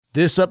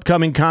This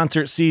upcoming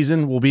concert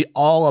season will be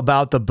all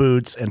about the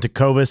boots, and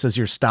Tecovas is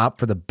your stop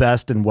for the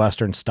best in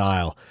Western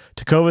style.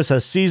 Tecovas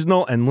has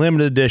seasonal and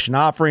limited edition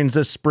offerings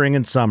this spring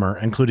and summer,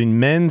 including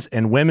men's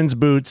and women's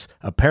boots,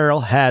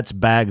 apparel, hats,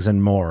 bags,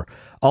 and more.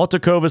 All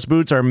Tecovas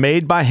boots are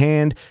made by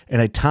hand in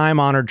a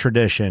time-honored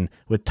tradition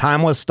with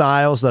timeless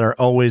styles that are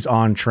always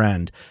on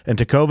trend. And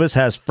Tecovas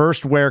has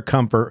first wear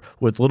comfort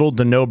with little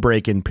to no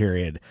break-in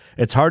period.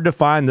 It's hard to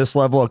find this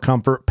level of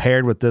comfort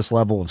paired with this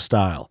level of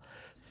style.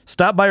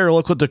 Stop by your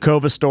local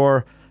Tecovas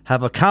store,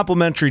 have a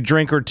complimentary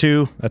drink or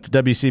two, that's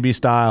WCB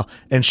style,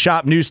 and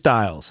shop new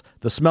styles.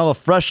 The smell of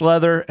fresh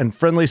leather and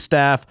friendly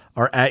staff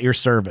are at your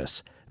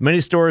service. Many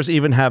stores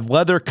even have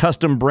leather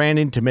custom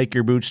branding to make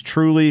your boots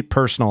truly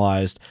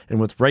personalized. And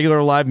with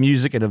regular live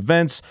music and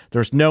events,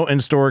 there's no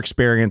in-store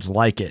experience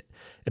like it.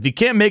 If you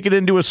can't make it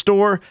into a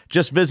store,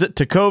 just visit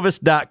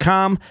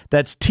tecovas.com.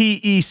 That's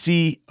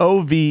TECOVAS.com.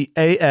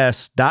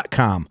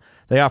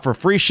 They offer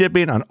free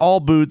shipping on all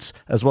boots,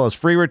 as well as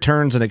free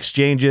returns and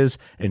exchanges,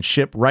 and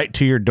ship right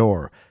to your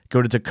door.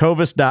 Go to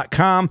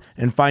tecovas.com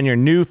and find your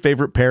new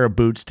favorite pair of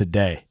boots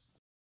today.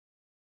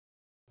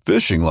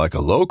 Fishing like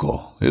a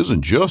local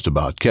isn't just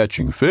about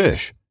catching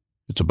fish.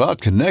 It's about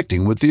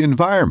connecting with the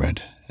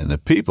environment and the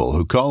people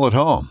who call it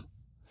home.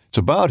 It's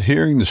about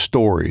hearing the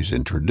stories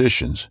and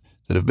traditions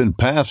that have been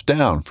passed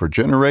down for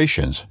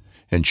generations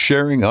and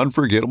sharing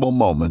unforgettable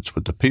moments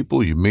with the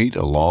people you meet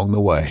along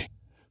the way.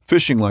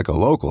 Fishing like a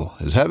local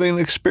is having an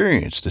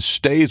experience that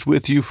stays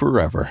with you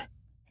forever.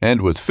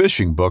 And with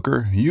Fishing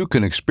Booker, you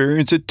can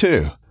experience it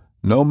too,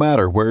 no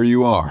matter where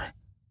you are.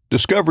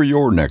 Discover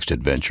your next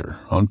adventure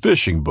on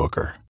Fishing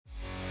Booker.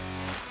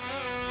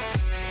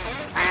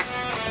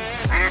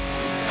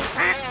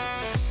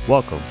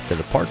 Welcome to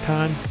the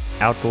Part-Time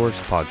Outdoors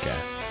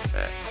Podcast.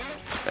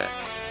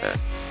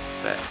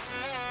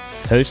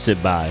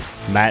 Hosted by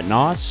Matt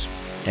Noss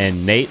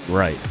and Nate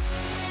Wright.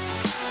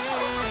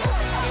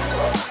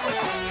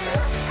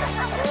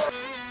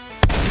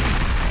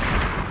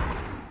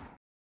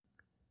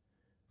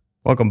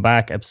 Welcome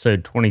back,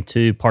 episode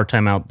 22,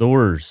 Part-Time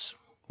Outdoors.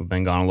 We've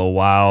been gone a little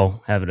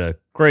while, having a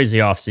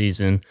crazy off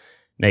season.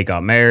 Nate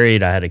got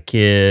married, I had a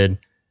kid.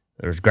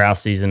 There's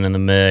grouse season in the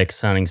mix,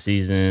 hunting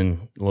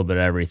season, a little bit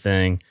of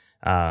everything.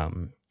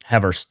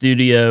 Have our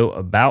studio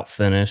about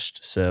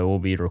finished, so we'll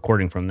be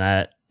recording from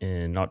that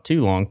in not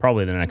too long,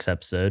 probably the next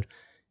episode.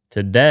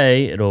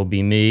 Today, it'll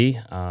be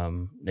me.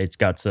 Nate's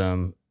got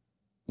some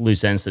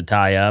loose ends to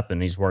tie up,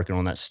 and he's working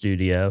on that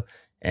studio.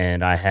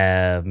 And I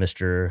have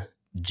Mr.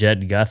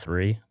 Jed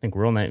Guthrie. I think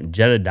real name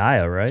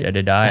Jedediah, right?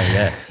 Jedediah,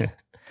 yes.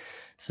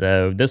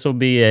 So this will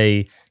be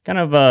a kind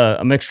of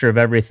a mixture of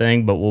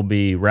everything, but we'll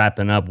be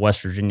wrapping up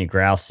West Virginia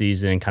grouse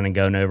season, kind of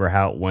going over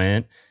how it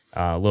went,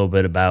 a little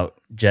bit about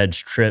Jed's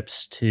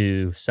trips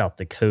to South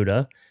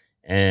Dakota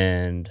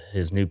and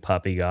his new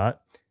pup he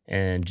got.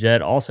 And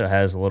Jed also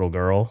has a little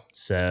girl,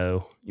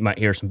 so you might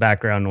hear some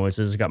background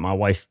noises. Got my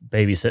wife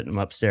babysitting him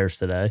upstairs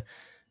today.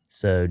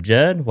 So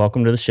Jed,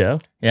 welcome to the show.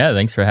 Yeah,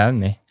 thanks for having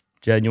me.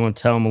 Jed, you want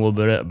to tell them a little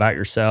bit about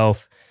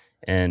yourself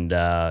and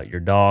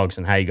your dogs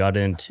and how you got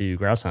into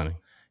grouse hunting?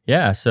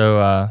 Yeah,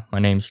 so my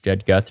name's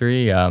Jed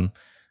Guthrie.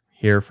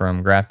 Here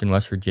from Grafton,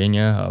 West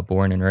Virginia,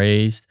 born and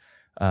raised.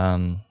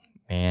 Been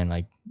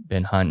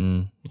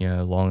hunting,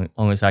 long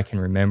as I can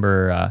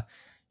remember.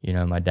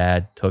 My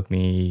dad took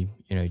me,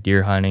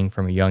 deer hunting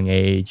from a young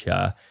age.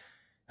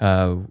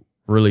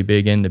 Really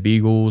big into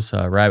beagles,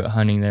 rabbit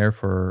hunting there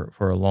for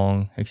a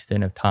long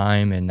extent of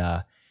time.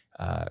 And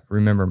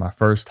remember my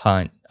first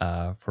hunt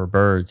for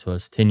birds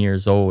was 10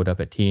 years old up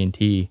at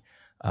T&T.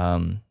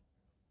 And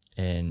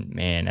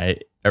man,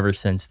 ever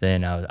since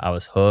then, I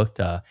was hooked.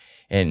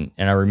 And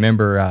I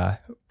remember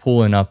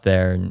pulling up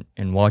there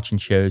and watching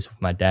shows with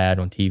my dad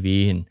on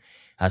TV. And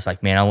I was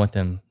like, man, I want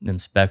them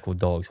speckled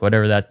dogs.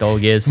 Whatever that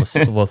dog is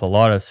with a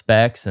lot of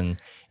specks and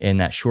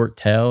that short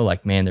tail,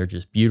 like, man, they're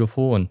just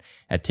beautiful. And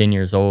at 10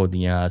 years old,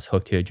 I was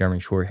hooked to a German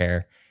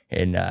Shorthair.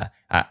 And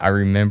I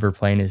remember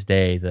plain as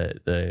day,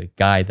 the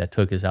guy that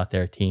took us out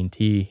there at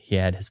T&T, he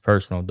had his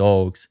personal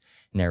dogs,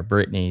 and they're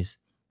Brittany's.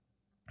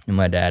 And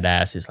my dad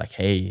asked, he's like,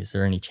 hey, is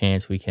there any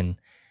chance we can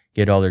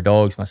get all their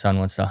dogs? My son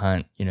wants to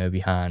hunt,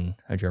 behind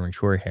a German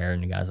Shorthair.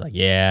 And the guy's like,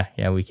 yeah,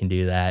 we can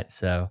do that.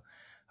 So,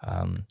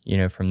 from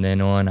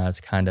then on, I was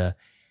kind of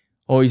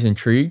always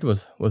intrigued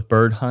with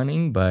bird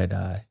hunting, but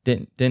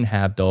didn't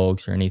have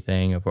dogs or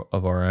anything of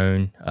our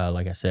own.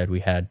 Like I said,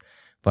 we had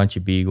bunch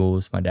of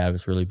beagles. My dad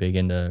was really big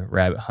into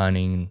rabbit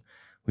hunting.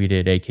 We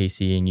did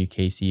AKC and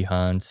UKC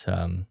hunts,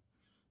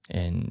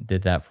 and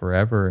did that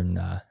forever. And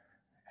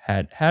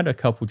had a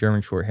couple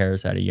German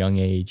Shorthairs at a young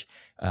age.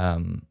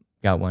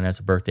 Got one as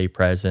a birthday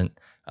present.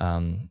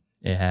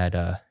 It had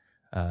a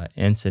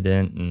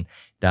incident and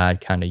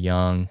died kind of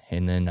young.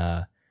 And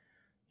then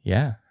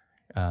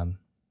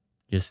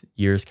just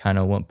years kind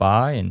of went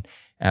by. And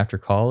after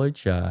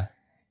college, getting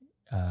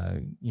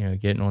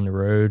on the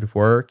road,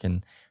 work,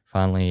 and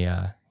finally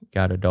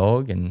got a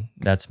dog, and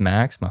that's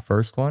Max, my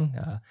first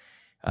one.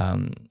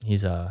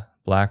 He's a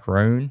black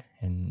roan,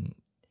 and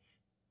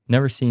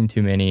never seen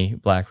too many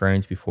black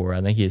roans before.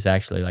 I think he is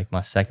actually like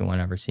my second one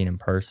I've ever seen in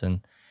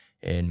person.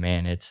 And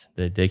man, it's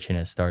the addiction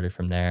has started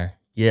from there.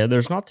 Yeah,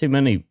 there's not too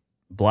many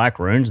black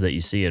roans that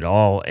you see at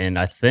all. And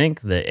I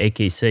think the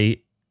AKC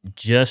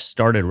just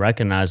started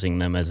recognizing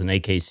them as an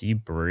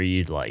AKC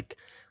breed like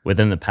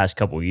within the past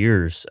couple of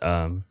years.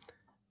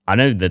 I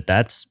know that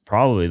that's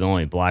probably the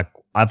only black.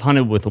 I've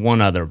hunted with one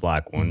other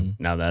black one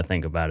now that I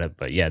think about it.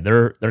 But yeah,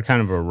 they're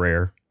kind of a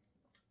rare.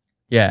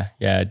 Yeah,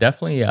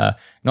 definitely.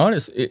 Not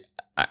as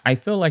I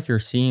feel like you're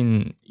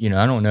seeing,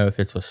 I don't know if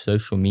it's with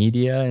social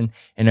media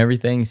and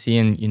everything,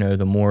 seeing,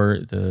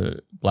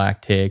 the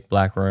black tick,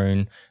 black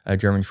roan,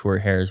 German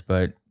short hairs,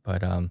 but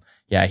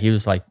yeah, he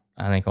was like,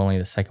 I think only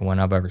the second one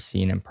I've ever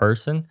seen in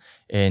person.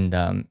 And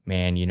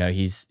man,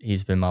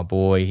 he's been my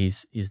boy.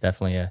 He's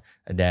definitely a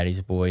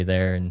daddy's boy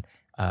there. And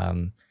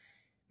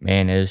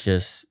man, it's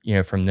just,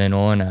 from then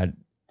on, I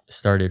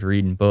started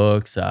reading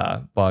books,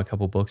 bought a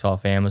couple books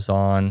off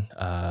Amazon,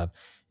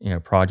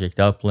 Project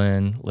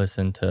Upland,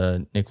 listened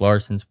to Nick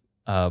Larson's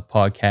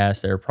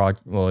podcast.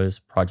 It was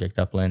Project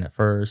Upland at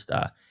first.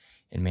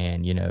 And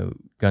man,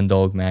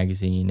 Gundog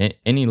magazine,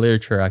 any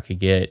literature I could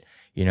get,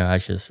 I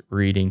was just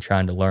reading,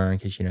 trying to learn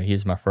because,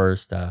 he's my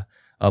first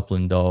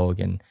upland dog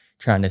and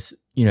trying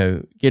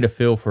to, get a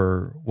feel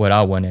for what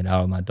I wanted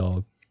out of my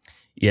dog.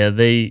 Yeah,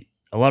 a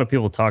lot of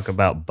people talk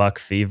about buck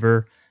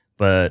fever,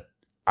 but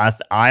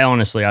I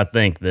honestly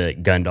think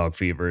that gun dog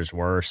fever is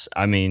worse.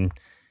 I mean,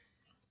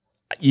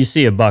 you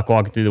see a buck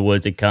walking through the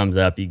woods, it comes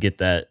up, you get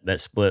that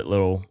split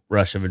little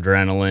rush of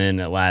adrenaline.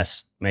 It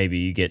lasts, maybe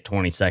you get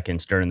 20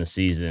 seconds during the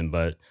season,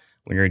 but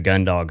when you're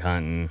gun dog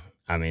hunting,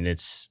 I mean,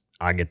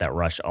 I get that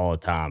rush all the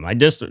time. I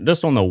just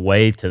on the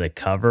way to the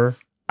cover,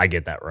 I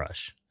get that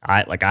rush.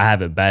 I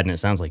have it bad, and it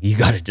sounds like you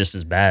got it just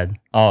as bad.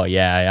 Oh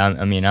yeah,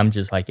 I mean, I'm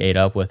just like ate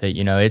up with it.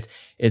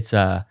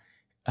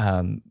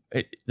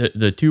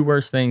 The two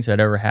worst things that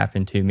ever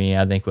happened to me,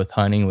 I think, with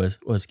hunting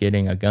was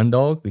getting a gun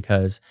dog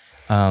because,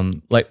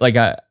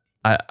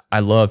 I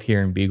love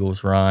hearing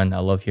beagles run. I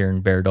love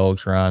hearing bear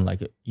dogs run.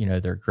 Like,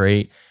 they're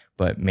great.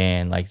 But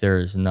man, like there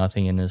is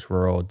nothing in this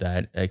world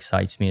that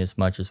excites me as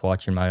much as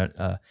watching my,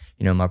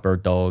 my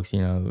bird dogs,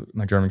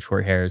 my German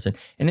short hairs. And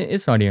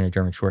it's not even a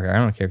German short hair. I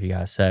don't care if you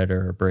got a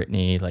setter or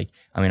Brittany. Like,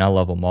 I mean, I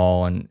love them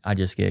all. And I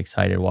just get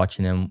excited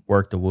watching them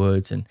work the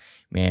woods. And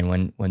man,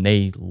 when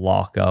they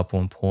lock up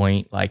on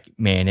point, like,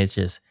 man, it's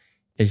just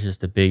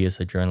the biggest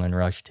adrenaline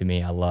rush to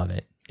me. I love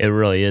it. It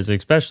really is,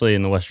 especially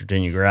in the West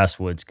Virginia grass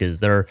woods, because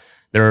they're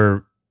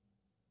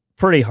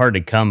pretty hard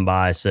to come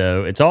by.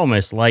 So it's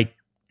almost like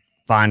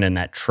finding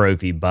that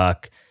trophy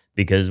buck,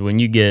 because when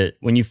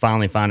you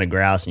finally find a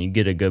grouse and you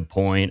get a good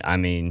point, I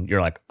mean,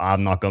 you're like,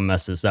 I'm not gonna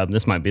mess this up.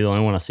 This might be the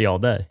only one I see all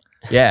day.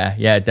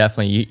 Yeah,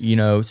 definitely.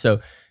 So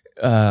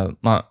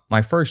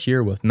my first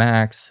year with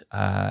Max,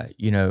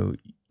 you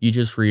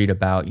just read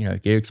about,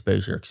 get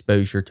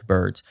exposure to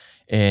birds,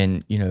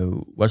 and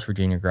West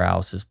Virginia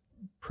grouse is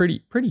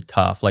pretty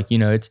tough. Like,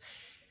 I've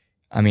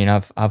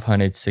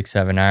hunted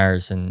 6-7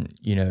 hours and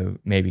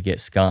maybe get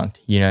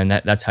skunked, and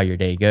that's how your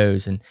day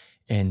goes. And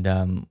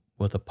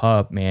with a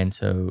pup, man,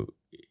 so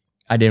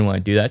I didn't want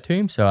to do that to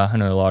him. So I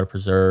hunted a lot of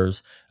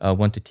preserves,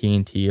 went to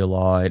TNT a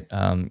lot.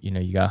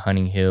 You got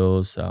Hunting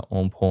Hills,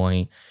 On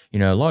Point,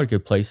 a lot of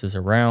good places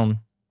around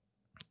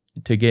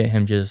to get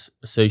him just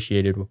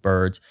associated with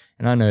birds.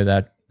 And I know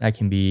that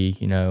can be,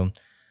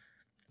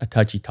 a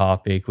touchy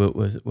topic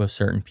with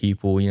certain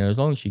people, as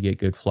long as you get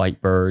good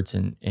flight birds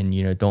and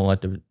don't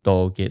let the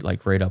dog get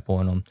like right up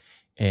on them.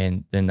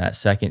 And then that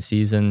second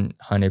season,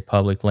 hunted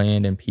public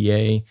land in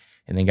PA,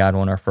 and then got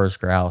on our first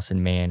grouse,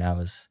 and man, I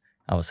was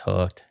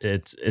hooked.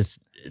 It's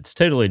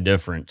totally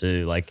different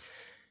too. Like,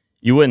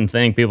 you wouldn't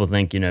think, people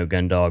think,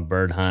 gun dog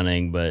bird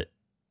hunting, but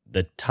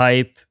the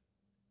type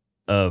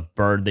of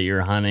bird that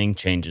you're hunting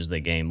changes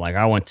the game. Like,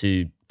 I went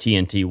to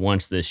TNT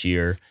once this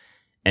year,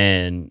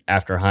 and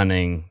after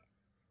hunting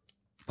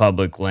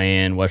public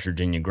land, West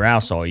Virginia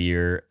grouse all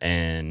year,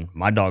 and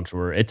my dogs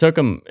it took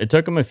them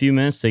a few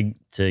minutes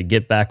to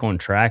get back on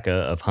track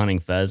of hunting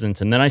pheasants.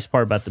 And the nice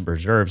part about the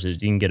preserves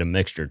is you can get a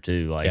mixture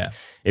too. Like,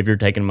 if you're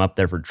taking them up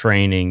there for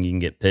training, you can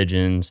get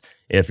pigeons.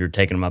 If you're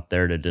taking them up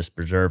there to just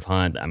preserve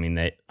hunt, I mean,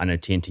 I know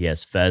TNT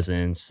has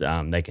pheasants.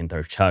 They can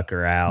throw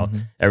chucker out.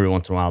 Every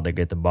once in a while they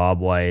get the bob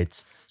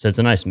whites. So it's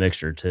a nice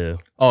mixture too.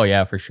 Oh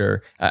yeah, for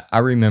sure. I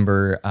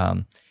remember,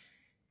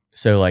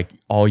 so like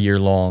all year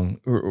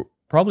long,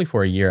 probably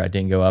for a year, I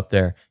didn't go up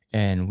there,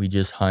 and we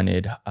just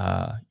hunted,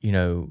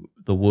 the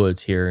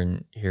woods here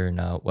in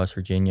West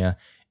Virginia,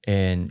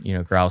 and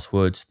grouse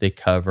woods, thick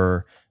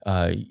cover,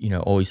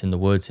 always in the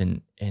woods,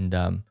 and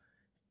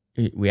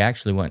we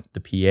actually went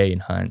to PA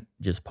and hunt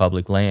just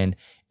public land,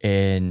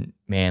 and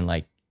man,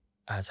 like,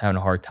 I was having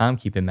a hard time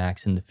keeping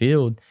Max in the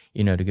field,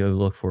 to go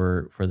look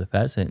for the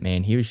pheasant.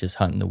 Man, he was just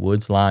hunting the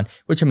woods line,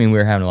 which, I mean, we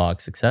were having a lot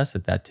of success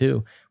at that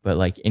too, but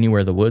like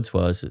anywhere the woods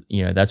was,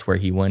 that's where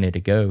he wanted to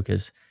go,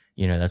 because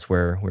that's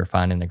where we're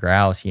finding the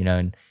grouse,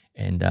 and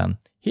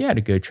he had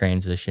a good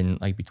transition,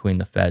 like between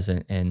the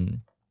pheasant and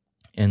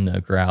the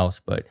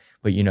grouse, but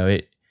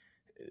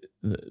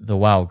the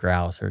wild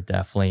grouse are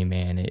definitely,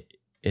 man,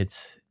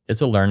 it's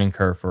a learning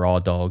curve for all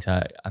dogs.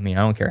 I mean,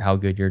 I don't care how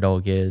good your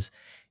dog is,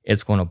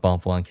 it's going to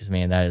bump one because,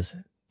 man, that is,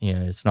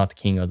 it's not the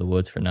king of the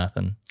woods for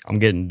nothing. I'm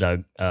getting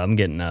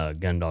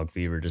gun dog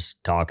fever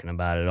just talking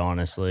about it.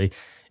 Honestly,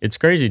 it's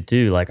crazy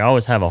too. Like I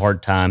always have a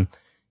hard time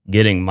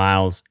getting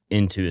Miles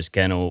into his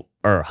kennel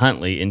or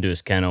Huntley into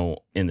his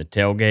kennel in the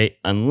tailgate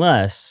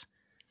unless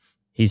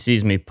he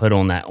sees me put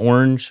on that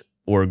orange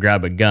or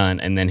grab a gun,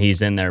 and then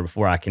he's in there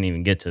before I can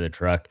even get to the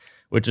truck,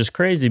 which is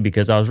crazy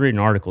because I was reading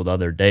an article the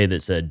other day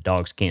that said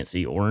dogs can't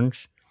see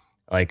orange.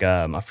 Like,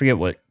 I forget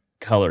what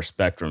color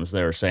spectrums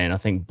they were saying. I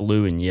think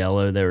blue and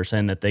yellow they were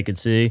saying that they could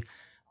see.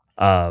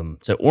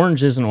 So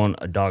orange isn't on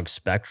a dog's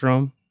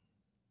spectrum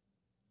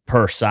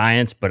per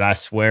science, but I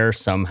swear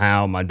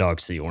somehow my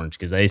dogs see orange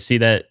because they see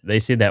that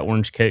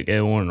orange coat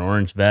go on, an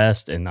orange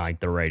vest, and like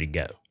they're ready to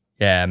go.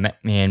 Yeah,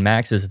 man,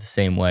 Max is the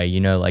same way.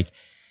 Like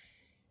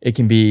it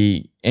can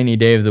be any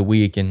day of the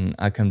week, and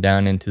I come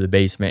down into the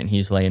basement, and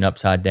he's laying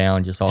upside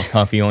down, just all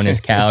comfy on his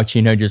couch,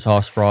 just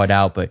all sprawled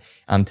out. But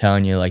I'm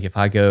telling you, like if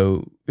I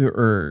go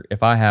or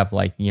if I have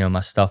like my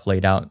stuff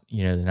laid out,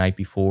 the night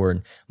before,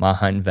 and my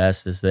hunting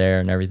vest is there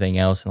and everything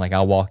else, and like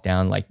I'll walk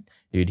down, like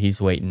dude,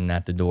 he's waiting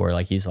at the door,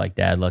 like he's like,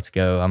 Dad, let's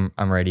go.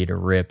 I'm ready to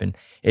rip, and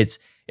it's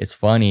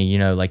funny,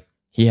 like.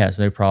 He has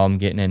no problem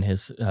getting in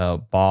his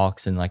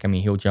box, and like, I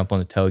mean, he'll jump on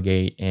the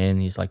tailgate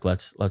and he's like,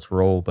 let's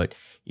roll. But,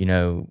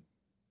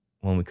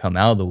 when we come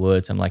out of the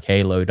woods, I'm like,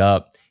 hey, load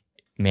up.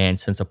 Man,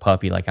 since a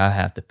puppy, like I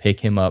have to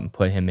pick him up and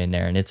put him in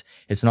there. And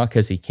it's not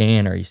because he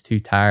can or he's too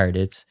tired.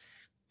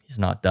 He's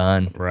not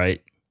done.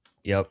 Right.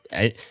 Yep.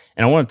 And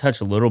I want to touch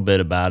a little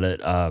bit about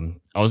it. I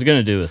was going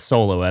to do a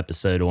solo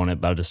episode on it,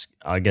 but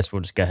I guess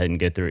we'll just go ahead and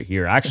get through it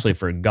here. I actually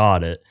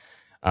forgot it.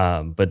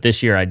 But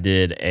this year I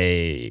did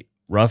a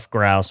Rough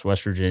Grouse,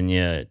 West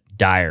Virginia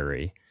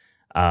diary,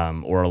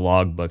 or a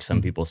logbook.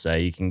 Some people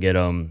say you can get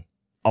them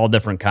all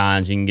different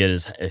kinds. You can get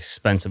as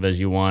expensive as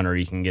you want, or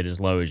you can get as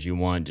low as you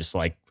want, just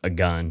like a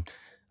gun.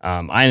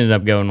 I ended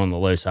up going on the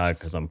low side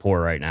because I'm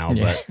poor right now,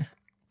 but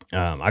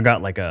I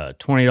got like a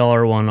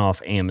 $20 one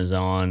off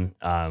Amazon,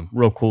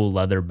 real cool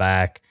leather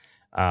back.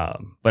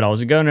 But I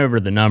was going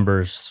over the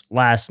numbers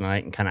last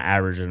night and kind of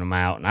averaging them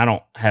out, and I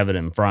don't have it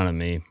in front of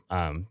me.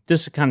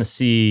 Just to kind of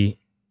see,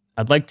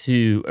 I'd like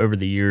to, over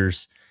the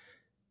years,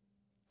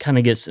 kind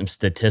of get some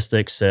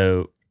statistics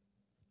so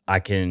I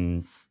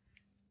can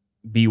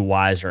be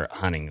wiser at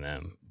hunting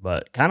them.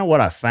 But kind of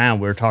what I found,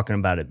 we were talking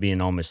about it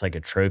being almost like a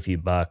trophy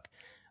buck.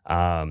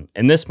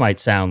 And this might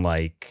sound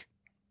like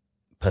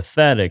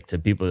pathetic to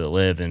people that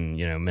live in,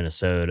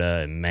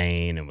 Minnesota and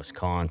Maine and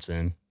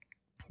Wisconsin.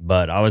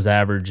 But I was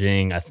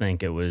averaging, I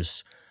think it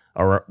was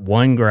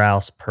one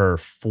grouse per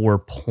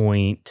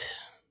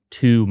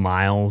 4.2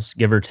 miles,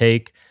 give or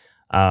take.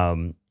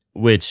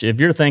 Which, if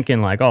you're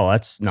thinking like, oh,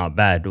 that's not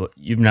bad,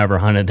 you've never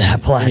hunted that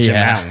Appalachian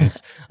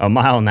Mountains. A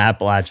mile in the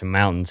Appalachian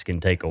Mountains can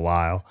take a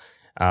while.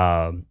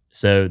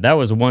 So that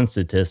was one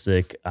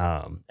statistic.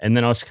 And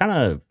then I was kind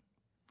of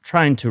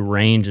trying to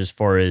range as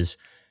far as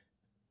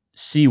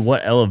see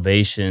what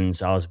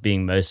elevations I was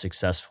being most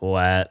successful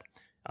at.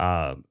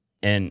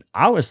 And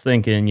I was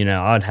thinking,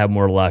 I'd have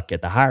more luck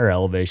at the higher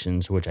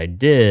elevations, which I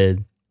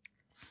did.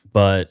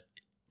 But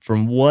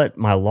from what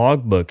my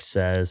logbook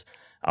says,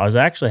 I was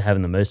actually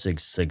having the most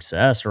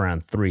success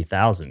around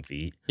 3,000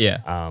 feet.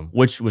 Yeah.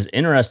 Which was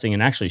interesting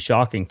and actually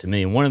shocking to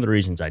me. And one of the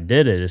reasons I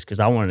did it is because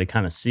I wanted to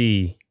kind of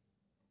see,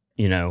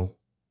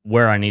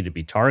 where I need to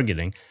be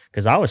targeting.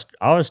 Because I was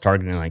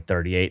targeting like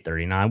 38,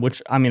 39,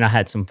 which, I mean, I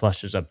had some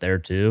flushes up there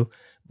too.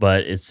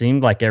 But it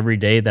seemed like every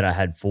day that I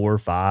had 4 or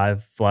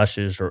 5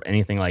 flushes or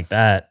anything like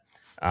that,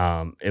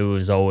 it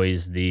was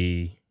always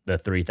the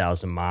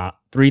 3,000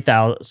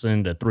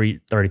 to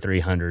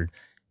 3,300.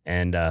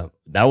 And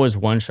that was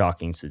one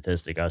shocking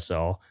statistic I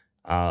saw.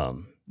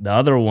 The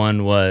other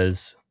one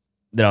was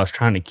that I was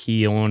trying to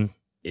key on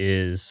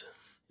is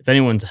if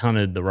anyone's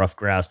hunted the rough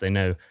grouse, they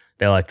know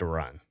they like to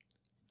run.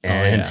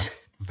 And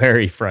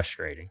very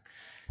frustrating.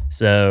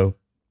 So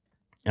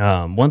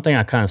one thing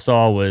I kind of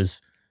saw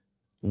was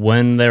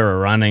when they were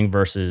running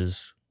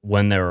versus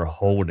when they were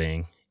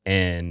holding.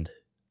 And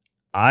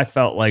I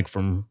felt like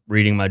from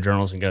reading my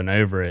journals and going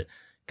over it,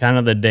 kind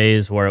of the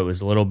days where it was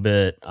a little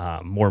bit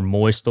more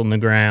moist on the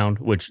ground,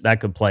 which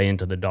that could play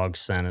into the dog's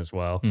scent as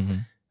well.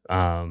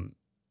 Mm-hmm.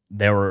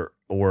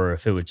 Or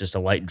if it was just a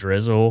light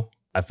drizzle,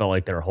 I felt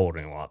like they were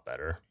holding a lot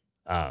better.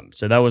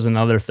 So that was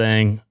another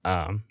thing.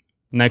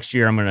 Next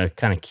year, I'm going to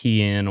kind of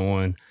key in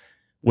on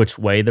which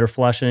way they're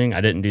flushing.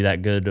 I didn't do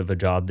that good of a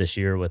job this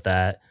year with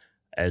that,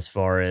 as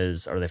far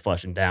as are they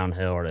flushing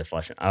downhill, are they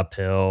flushing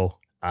uphill?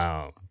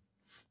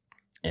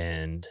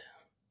 And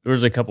there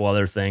was a couple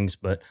other things,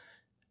 but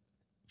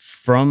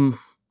from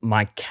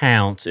my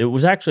counts, it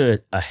was actually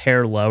a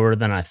hair lower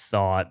than I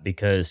thought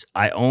because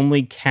I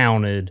only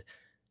counted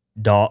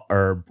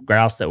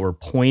grouse that were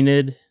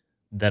pointed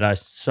that I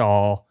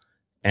saw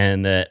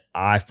and that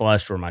I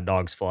flushed or my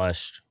dogs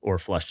flushed or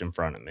flushed in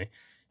front of me.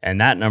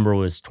 And that number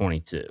was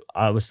 22.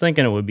 I was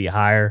thinking it would be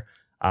higher,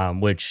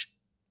 which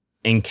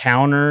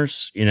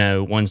encounters,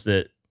 ones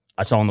that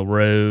I saw on the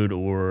road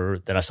or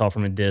that I saw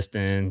from a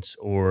distance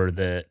or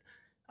that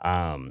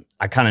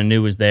I kind of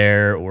knew was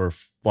there or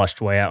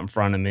flushed way out in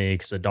front of me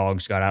because the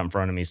dogs got out in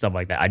front of me, stuff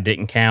like that. I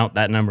didn't count.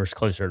 That number is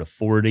closer to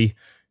 40,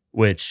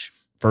 which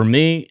for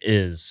me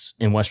is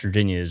in West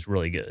Virginia is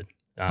really good.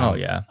 Oh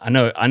yeah. I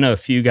know a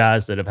few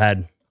guys that have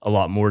had a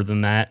lot more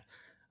than that.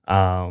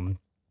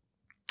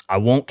 I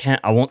won't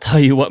tell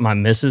you what my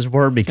misses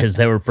were because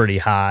they were pretty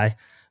high.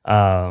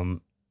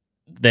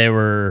 They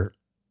were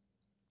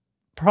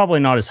probably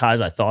not as high as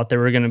I thought they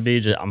were going to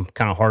be. I'm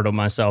kind of hard on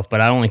myself, but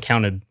I only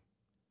counted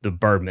the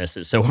bird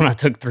misses. So when I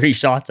took 3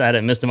 shots at it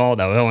and missed them all,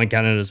 that was only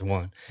counted as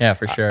 1. Yeah,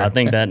 for sure. I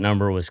think that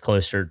number was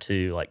closer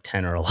to like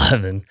 10 or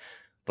 11.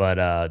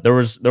 But there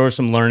were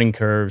some learning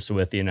curves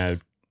with,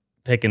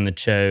 picking the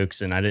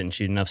chokes, and I didn't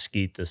shoot enough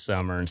skeet this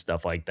summer and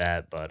stuff like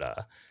that.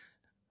 But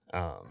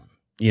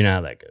you know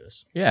how that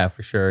goes. Yeah,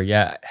 for sure.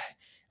 Yeah.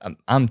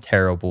 I'm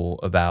terrible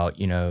about,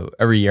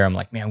 every year I'm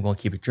like, man, I'm going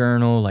to keep a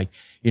journal. Like,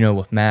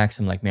 with Max,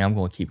 I'm like, man, I'm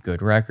going to keep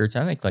good records.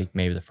 I think like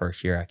maybe the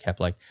first year I kept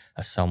like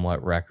a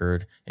somewhat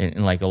record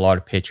and like a lot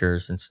of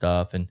pictures and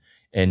stuff. And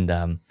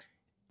then,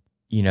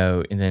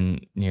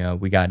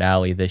 we got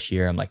Allie this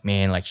year. I'm like,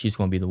 man, like she's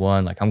going to be the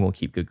one, like I'm going to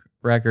keep good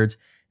records.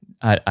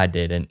 I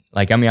didn't.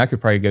 Like, I mean, I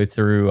could probably go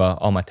through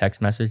all my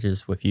text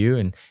messages with you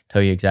and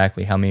tell you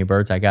exactly how many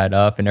birds I got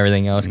up and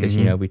everything else. Cause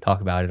we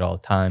talk about it all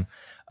the time.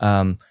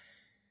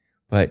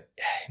 But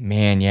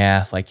man,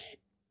 yeah, like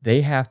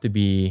they have to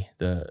be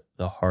the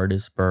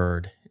hardest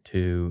bird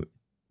to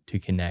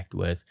connect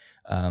with.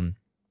 I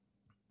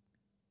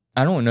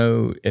don't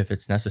know if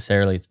it's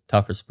necessarily the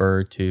toughest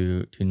bird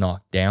to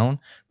knock down,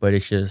 but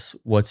it's just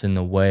what's in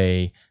the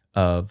way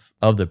of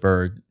the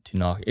bird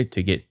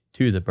to get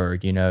to the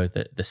bird.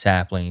 The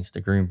saplings,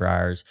 the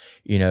greenbriers.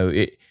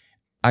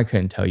 I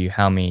couldn't tell you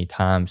how many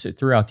times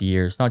throughout the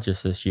years, not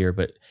just this year,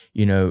 but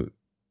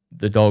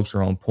the dogs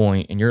are on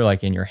point and you're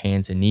like in your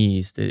hands and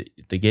knees to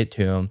get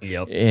to them.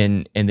 Yep.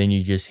 And then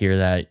you just hear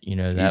that,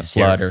 that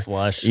flutter.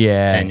 Flush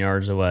 10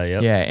 yards away.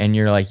 Yep. Yeah. And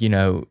you're like,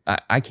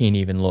 I can't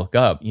even look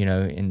up,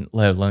 and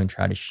let alone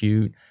try to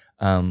shoot.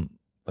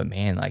 But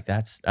man, like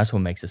that's what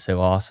makes it so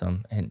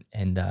awesome.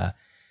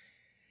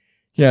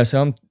 Yeah,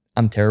 so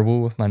I'm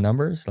terrible with my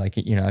numbers. Like,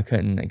 I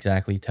couldn't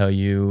exactly tell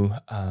you.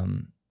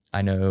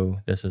 I know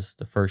this is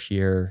the first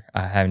year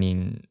I haven't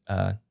even,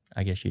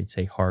 I guess you'd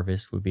say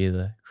harvest would be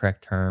the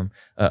correct term,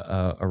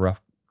 a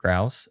rough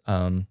grouse.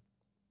 And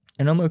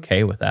I'm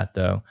okay with that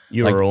though.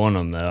 You were on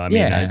them though. I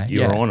mean,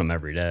 you were on them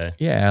every day.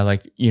 Yeah.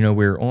 Like, we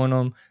were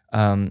on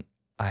them.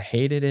 I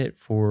hated it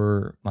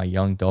for my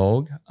young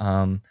dog.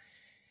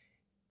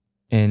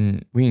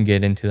 And we can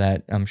get into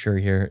that, I'm sure,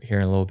 here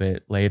in a little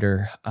bit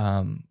later.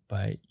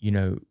 But,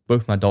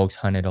 both my dogs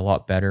hunted a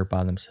lot better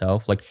by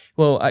themselves. Like,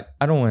 well,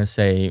 I don't want to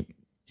say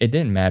it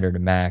didn't matter to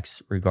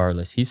Max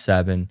regardless. He's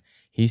 7.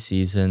 He's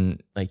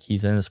seasoned, like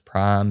he's in his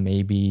prime,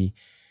 maybe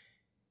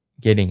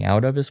getting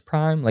out of his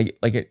prime, like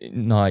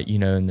not,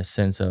 in the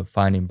sense of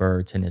finding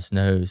birds in his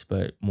nose,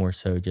 but more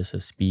so just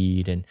his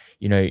speed. And,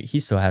 he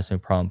still has no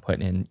problem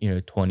putting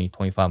in, 20,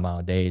 25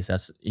 mile days.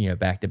 That's,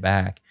 back to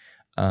back.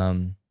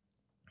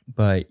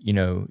 But,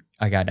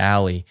 I got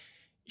Allie.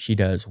 She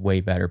does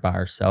way better by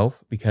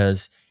herself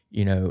because,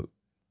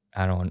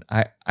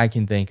 I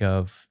can think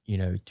of,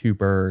 2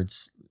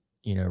 birds,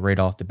 right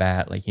off the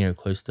bat, like,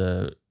 close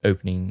to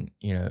opening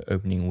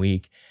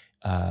week.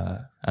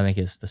 I think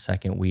it's the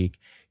second week,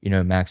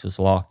 Max was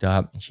locked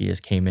up and she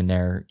just came in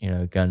there,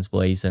 guns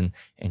blazing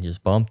and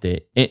just bumped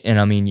it. And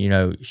I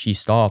mean, she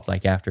stopped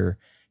like after,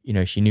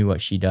 she knew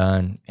what she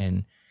done.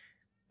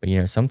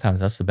 But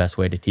sometimes that's the best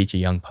way to teach a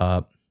young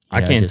pup.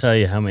 I can't tell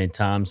you how many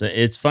times.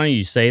 It's funny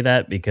you say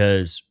that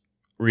because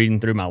reading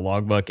through my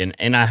logbook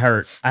and I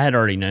had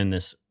already known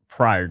this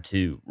prior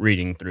to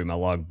reading through my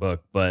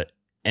logbook, but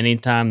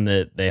anytime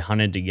that they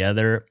hunted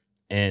together,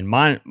 and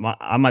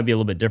I might be a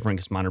little bit different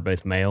because mine are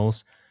both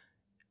males,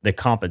 the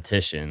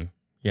competition.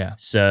 Yeah.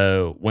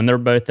 So when they're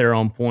both there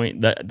on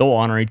point, they'll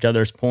honor each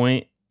other's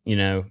point,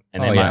 and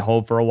they might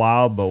hold for a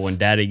while, but when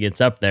daddy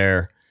gets up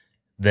there,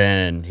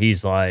 then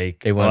he's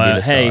like, they want to be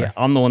the hey, star.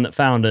 I'm the one that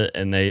found it.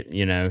 And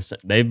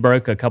they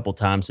broke a couple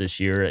times this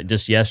year,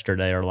 just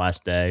yesterday or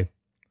last day.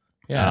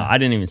 Yeah. I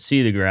didn't even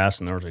see the grass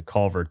and there was a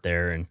culvert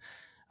there. And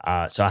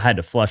so I had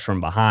to flush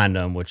from behind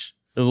them, which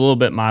is a little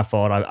bit my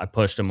fault. I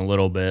pushed them a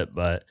little bit,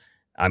 but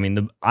I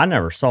mean, I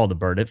never saw the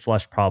bird. It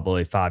flushed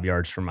probably 5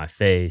 yards from my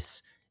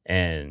face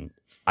and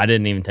I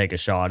didn't even take a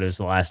shot. It was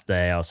the last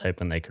day. I was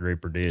hoping they could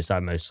reproduce.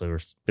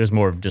 It was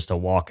more of just a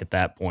walk at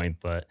that point,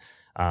 but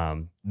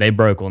they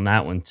broke on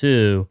that one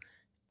too.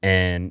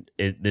 And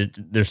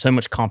there's so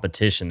much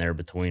competition there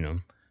between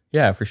them.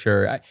 Yeah, for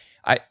sure.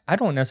 I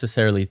don't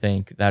necessarily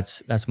think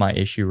that's my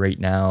issue right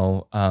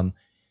now.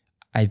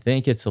 I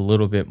think it's a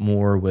little bit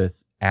more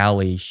with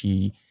Allie.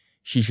 She's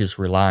just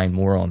relying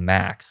more on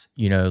Max.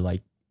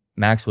 Like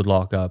Max would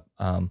lock up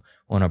on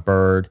a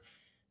bird,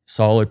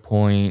 solid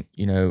point,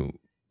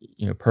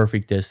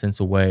 perfect distance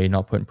away,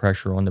 not putting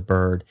pressure on the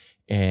bird.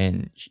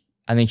 And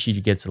I think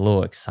she gets a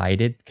little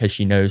excited because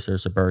she knows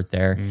there's a bird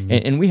there.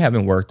 And we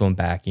haven't worked on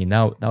backing.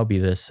 That'll be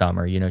this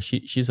summer. You know,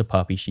 she's a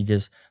puppy. She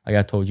just, like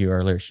I told you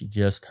earlier, she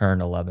just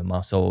turned 11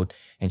 months old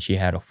and she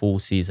had a full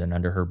season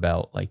under her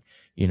belt. Like,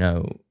 you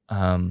know,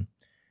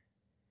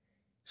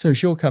 so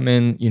she'll come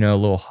in, you know, a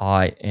little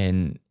hot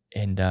and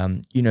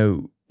you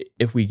know,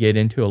 if we get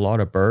into a lot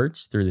of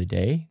birds through the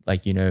day,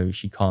 like, you know,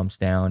 she calms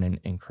down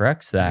and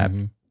corrects that.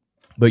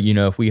 But, you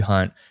know, if we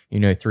hunt, you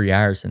know, 3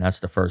 hours and that's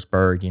the first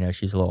bird, you know,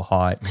 she's a little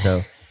hot.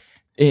 So,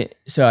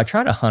 so I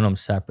try to hunt them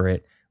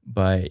separate.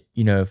 But,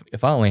 you know,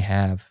 if I only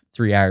have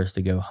 3 hours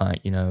to go hunt,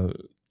 you know,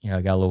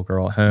 I got a little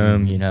girl at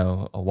home, you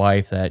know, a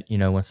wife that, you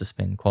know, wants to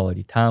spend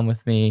quality time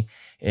with me,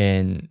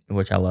 and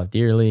which I love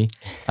dearly.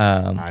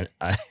 I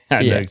know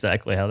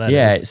exactly how that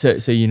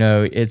is. So, you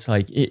know, it's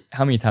like,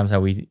 how many times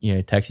have we, you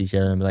know, text each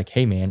other and be like,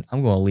 hey man,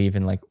 I'm going to leave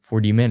in like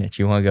 40 minutes.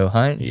 You want to go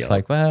hunt? It's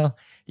like, well,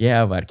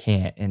 yeah, but I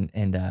can't.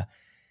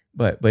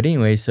 But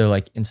anyway, so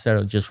like, instead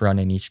of just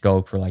running each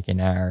dog for like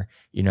an hour,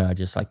 you know, I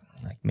just like,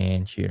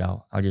 man, shoot,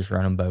 I'll just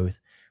run them both.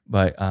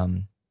 But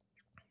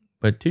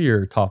to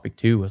your topic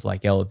too, with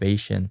like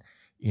elevation,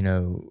 you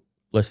know,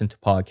 listen to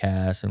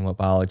podcasts and what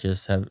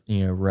biologists have,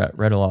 you know,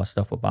 read a lot of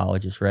stuff what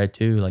biologists read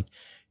too. Like,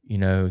 you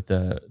know,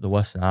 the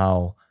Western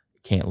owl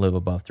can't live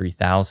above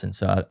 3,000.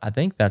 So I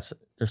think there's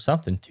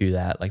something to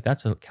that. Like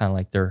that's kind of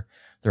like their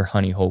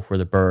honey hole for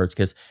the birds,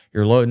 because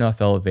you're low enough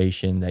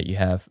elevation that you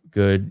have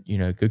good, you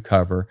know, good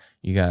cover,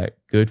 you got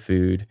good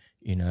food,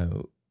 you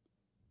know,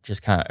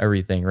 just kind of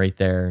everything right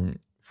there and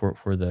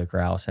for the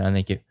grouse. And I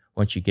think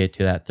once you get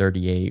to that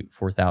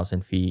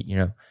 4,000 feet, you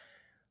know,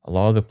 a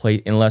lot of the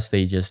plate, unless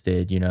they just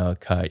did, you know, a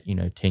cut, you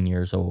know, 10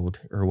 years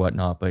old or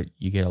whatnot, but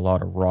you get a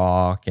lot of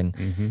rock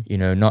and, you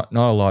know, not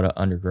a lot of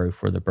undergrowth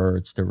for the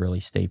birds to really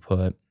stay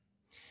put.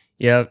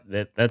 Yeah,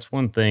 that's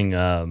one thing.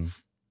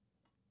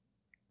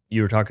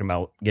 You were talking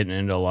about getting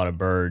into a lot of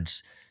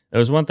birds. There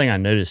was one thing I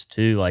noticed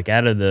too, like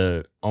out of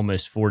the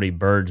almost 40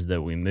 birds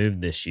that we moved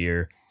this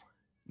year,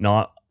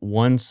 not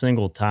one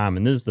single time,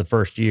 and this is the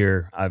first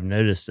year I've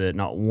noticed it,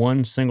 not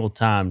one single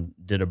time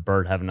did a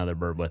bird have another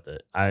bird with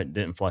it. I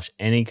didn't flush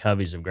any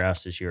coveys of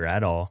grouse this year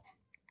at all.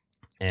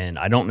 And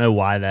I don't know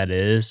why that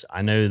is.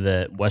 I know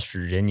that West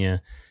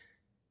Virginia,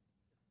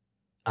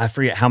 I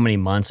forget how many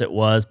months it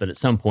was, but at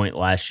some point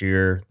early last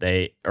year,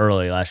 they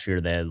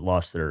had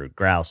lost their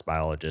grouse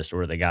biologist,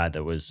 or the guy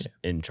that was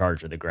in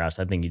charge of the grouse.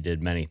 I think he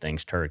did many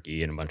things,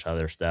 turkey and a bunch of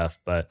other stuff.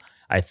 But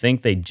I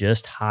think they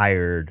just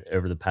hired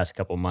over the past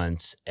couple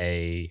months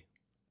a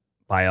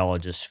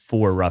biologist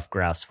for rough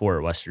grouse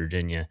for West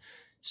Virginia.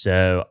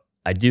 So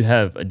I do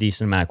have a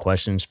decent amount of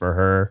questions for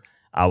her.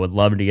 I would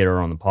love to get her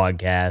on the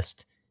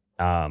podcast.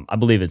 I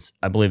believe it's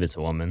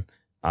a woman,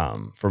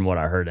 from what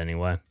I heard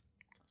anyway.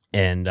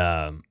 And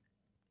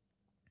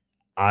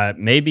I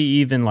maybe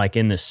even like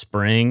in the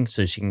spring,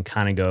 so she can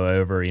kind of go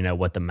over, you know,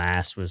 what the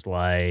mast was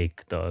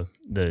like, the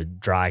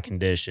dry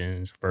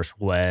conditions versus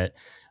wet,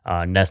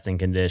 nesting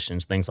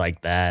conditions, things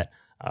like that.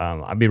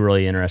 I'd be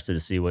really interested to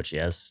see what she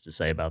has to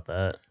say about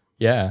that.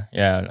 Yeah,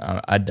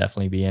 I'd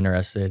definitely be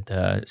interested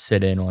to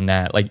sit in on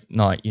that. Like,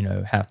 not, you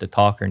know, have to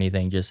talk or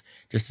anything, just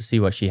to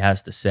see what she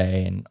has to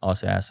say and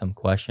also ask some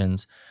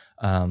questions.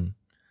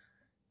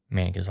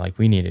 Man, because like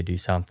we need to do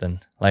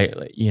something. Like,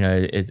 you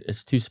know,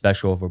 it's too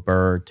special of a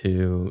bird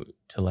to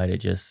let it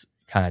just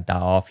kind of die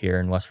off here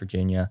in West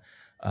Virginia.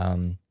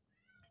 And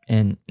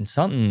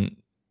something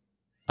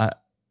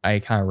I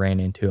kind of ran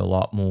into a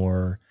lot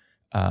more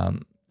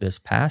this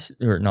past,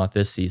 or not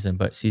this season,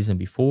 but season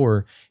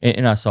before,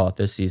 and I saw it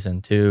this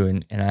season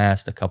too. And I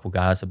asked a couple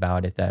guys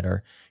about it that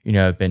are, you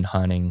know, have been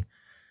hunting,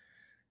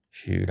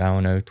 I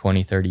don't know,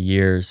 20, 30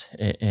 years.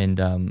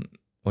 And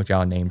which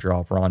I'll name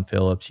drop, Ron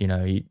Phillips. You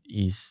know,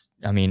 he's,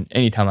 I mean,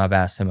 anytime I've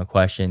asked him a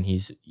question,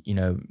 he's, you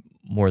know,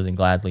 more than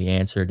gladly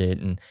answered it.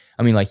 And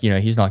I mean, like, you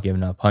know, he's not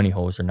giving up honey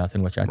holes or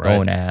nothing, which I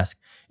don't ask.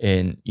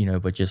 And, you know,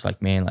 but just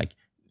like, man, like,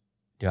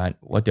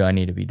 what do I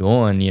need to be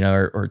doing, you know,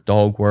 or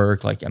dog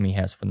work? Like, I mean, he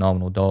has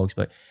phenomenal dogs,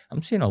 but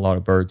I'm seeing a lot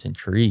of birds in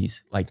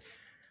trees.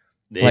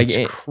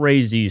 It's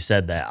crazy you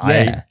said that.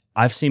 Yeah.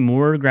 I've seen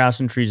more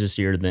grouse in trees this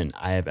year than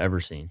I have ever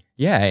seen.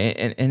 Yeah.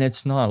 And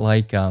it's not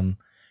like,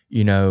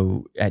 you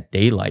know, at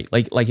daylight,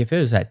 like if it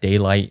was at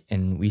daylight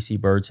and we see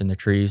birds in the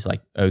trees,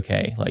 like,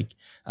 okay, like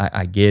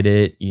I get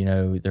it, you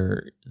know,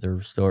 they're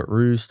still at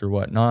roost or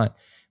whatnot,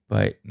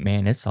 but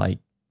man, it's like,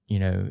 you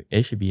know,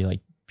 it should be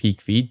like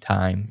peak feed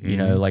time, you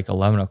know, like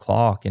 11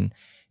 o'clock. And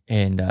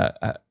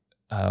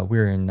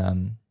we're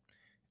in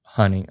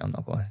hunting. I'm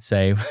not going to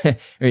say,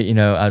 you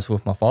know, I was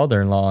with my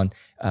father-in-law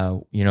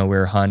and, you know, we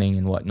were hunting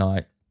and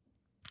whatnot.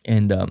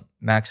 And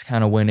Max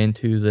kind of went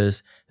into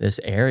this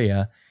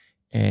area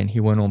and he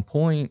went on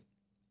point,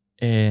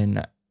 and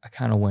I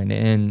kind of went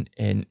in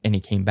and he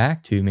came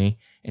back to me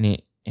and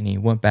he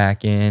went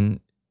back in,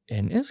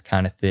 and it's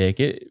kind of thick.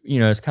 It, you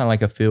know, it's kind of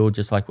like a field,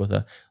 just like with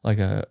a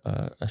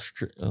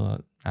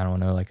I don't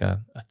know, like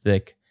a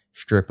thick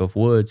strip of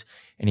woods.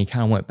 And he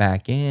kind of went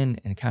back in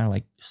and kind of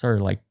like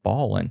started like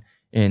bawling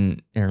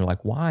and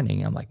like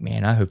whining. I'm like,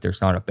 man, I hope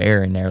there's not a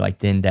bear in there, like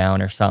den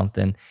down or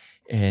something.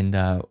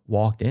 and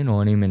walked in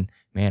on him, and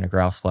man, a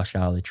grouse flushed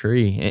out of the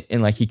tree,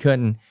 and like he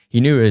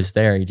knew it was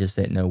there, he just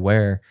didn't know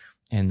where.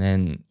 And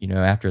then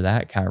after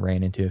that, kind of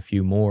ran into a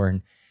few more,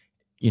 and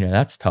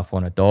that's tough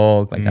on a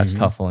dog, like that's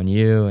tough on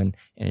you, and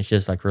it's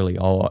just like really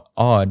all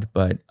odd.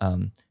 But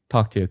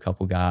talked to a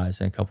couple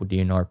guys and a couple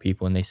DNR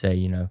people, and they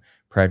say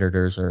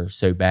predators are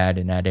so bad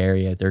in that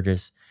area,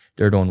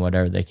 they're doing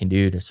whatever they can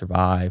do to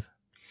survive.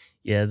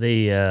 Yeah,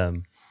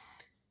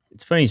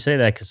 it's funny you say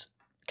that, because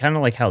kind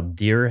of like how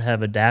deer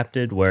have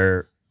adapted,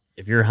 where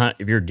if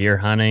you're deer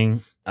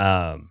hunting,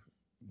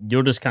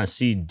 you'll just kind of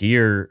see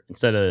deer,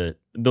 instead of,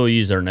 they'll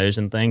use their nose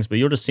and things, but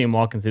you'll just see them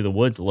walking through the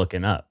woods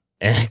looking up,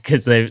 and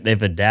because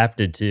they've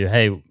adapted to,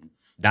 hey,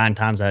 9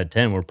 times out of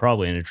 10 we're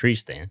probably in a tree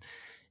stand.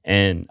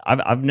 And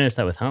I've noticed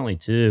that with Huntley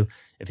too.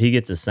 If he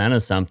gets a scent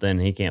of something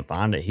and he can't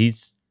find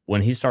it,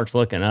 when he starts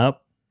looking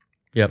up,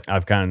 Yep.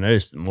 I've kind of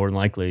noticed more than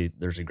likely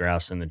there's a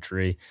grouse in the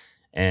tree.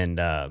 And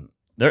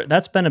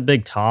that's been a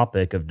big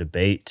topic of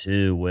debate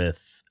too.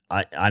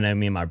 I know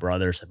me and my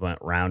brothers have went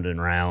round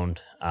and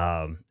round.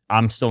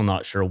 I'm still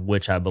not sure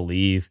which I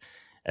believe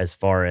as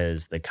far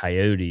as the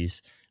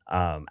coyotes.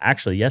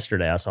 Actually,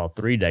 yesterday I saw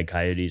 3 dead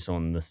coyotes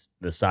on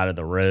the side of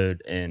the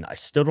road, and I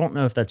still don't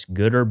know if that's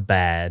good or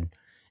bad.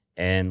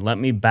 And let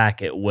me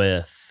back it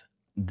with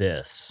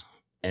this,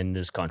 and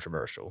this is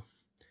controversial.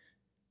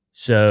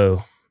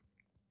 So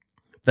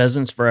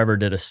Pheasants Forever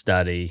did a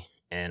study,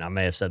 and I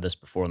may have said this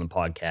before on the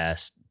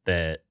podcast,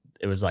 that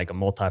it was like a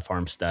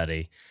multi-farm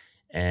study,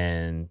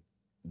 and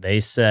they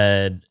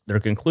said their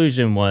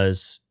conclusion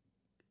was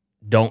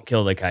don't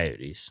kill the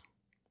coyotes.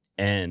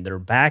 And their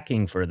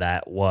backing for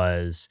that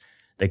was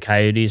the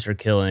coyotes are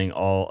killing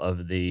all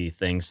of the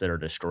things that are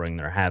destroying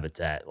their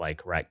habitat,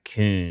 like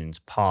raccoons,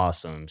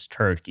 possums,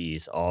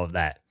 turkeys, all of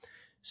that.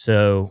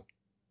 So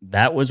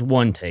that was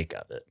one take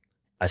of it.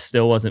 I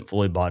still wasn't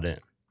fully bought in.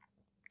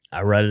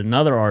 I read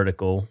another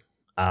article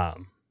a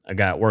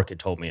guy at work had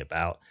told me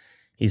about.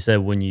 He said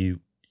when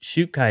you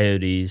shoot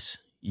coyotes,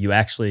 you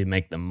actually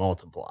make them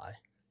multiply.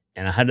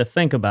 And I had to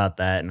think about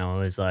that, and I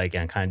was like,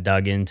 I kind of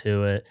dug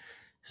into it.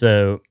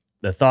 So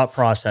the thought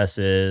process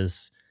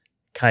is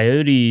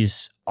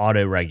coyotes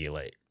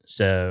auto-regulate.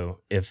 So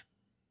if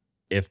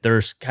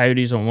there's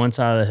coyotes on one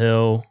side of the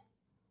hill,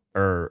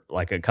 or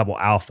like a couple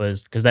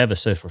alphas, because they have a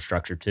social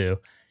structure too,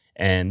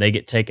 and they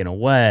get taken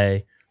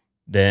away,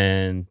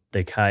 then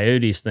the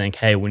coyotes think,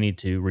 hey, we need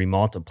to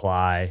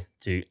remultiply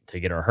to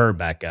get our herd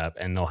back up,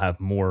 and they'll have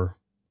more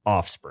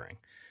offspring.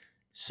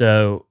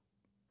 So,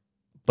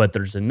 but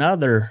there's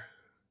another,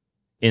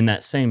 in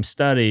that same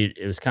study,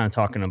 it was kind of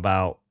talking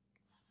about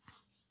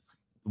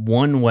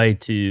one way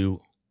to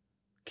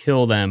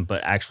kill them,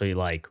 but actually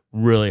like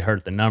really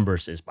hurt the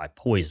numbers, is by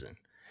poison.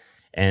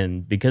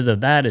 And because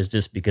of that is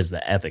just because of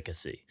the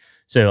efficacy.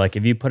 So like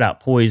if you put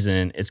out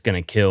poison, it's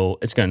going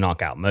to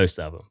knock out most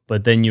of them.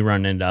 But then you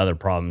run into other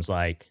problems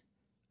like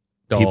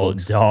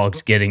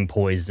dogs getting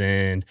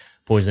poisoned,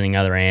 poisoning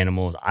other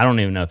animals. I don't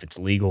even know if it's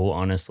legal,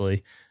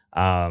 honestly.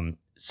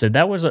 So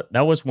that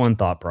was one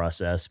thought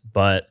process.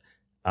 But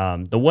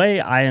the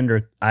way I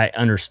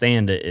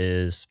understand it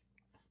is,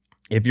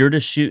 if you're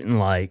just shooting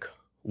like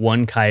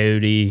one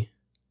coyote,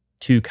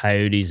 2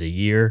 coyotes a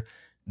year,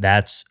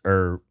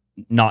 or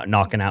not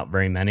knocking out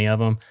very many of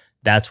them,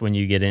 that's when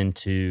you get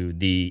into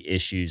the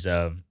issues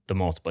of the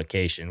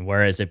multiplication.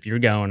 Whereas if you're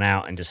going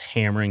out and just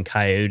hammering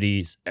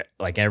coyotes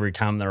like every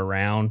time they're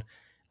around,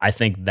 I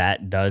think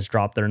that does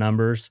drop their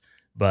numbers.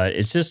 But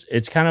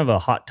it's kind of a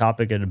hot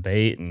topic of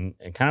debate, and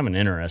kind of an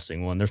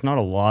interesting one. There's not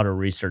a lot of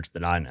research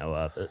that I know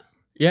of it.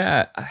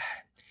 Yeah,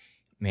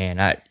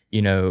 man,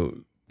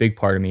 big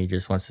part of me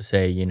just wants to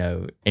say,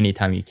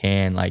 anytime you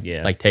can,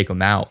 like take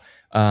them out.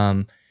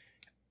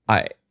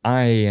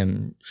 I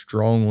am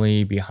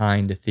strongly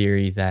behind the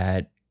theory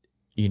that,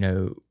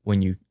 the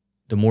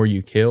more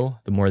you kill,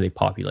 the more they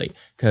populate.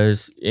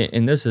 Because,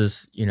 and this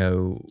is,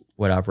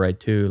 what I've read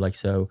too. Like,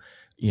 so,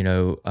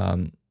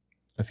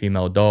 a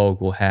female dog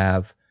will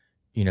have,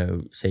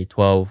 say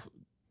 12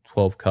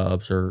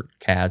 cubs or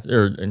cats,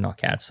 or not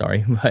cats,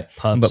 sorry, but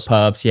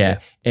pups. Yeah.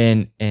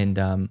 And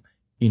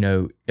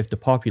if the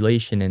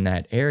population in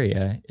that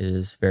area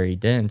is very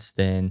dense,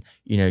 then,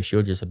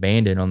 she'll just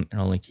abandon them and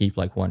only keep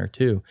like 1 or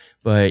 2.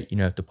 But,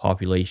 if the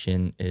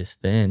population is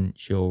thin,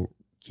 she'll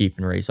keep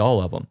and raise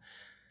all of them.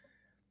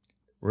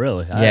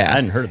 Really? I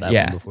hadn't heard of that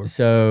one before.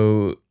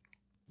 So,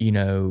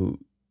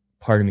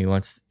 part of me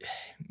wants,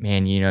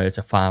 man, it's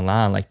a fine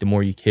line. Like the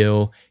more you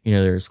kill,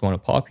 they're just going to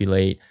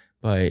populate.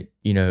 But,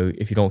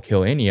 if you don't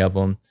kill any of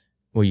them,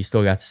 well, you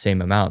still got the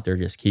same amount. They're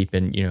just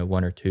keeping,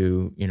 1 or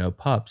 2,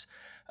 pups.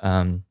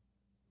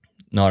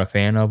 Not a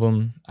fan of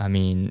them. I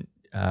mean,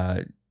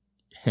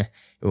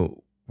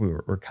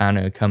 we're kind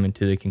of coming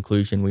to the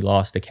conclusion we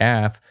lost a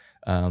calf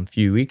a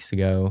few weeks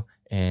ago,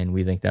 and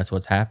we think that's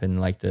what's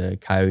happened. Like the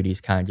coyotes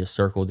kind of just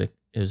circled it.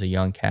 It was a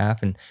young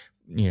calf, and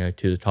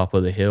to the top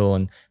of the hill,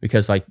 and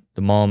because like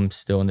the mom's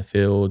still in the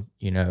field,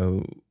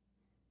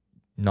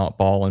 not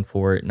balling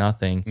for it,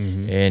 nothing,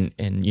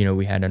 and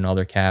we had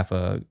another calf,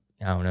 I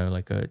don't know,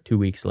 like 2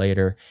 weeks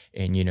later,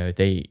 and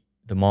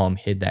the mom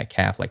hid that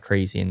calf like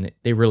crazy, and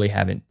they really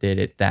haven't did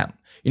it that,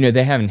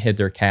 they haven't hid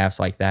their calves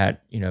like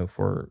that,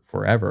 for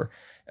forever.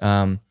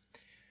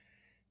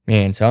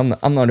 Man, so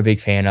I'm not a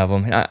big fan of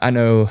them. I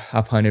know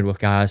I've hunted with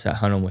guys that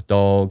hunt them with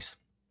dogs.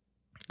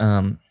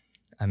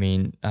 I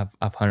mean,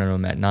 I've hunted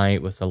them at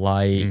night with the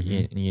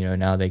light.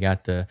 Now they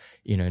got the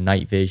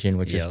night vision,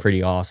 which is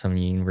pretty awesome.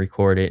 You can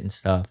record it and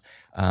stuff.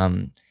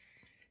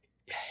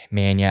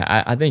 Man,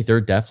 yeah, I think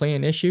they're definitely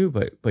an issue,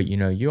 but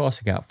you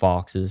also got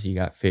foxes, you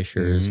got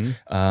fishers,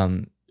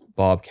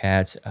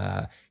 bobcats.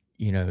 The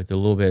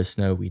little bit of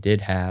snow we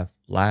did have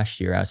last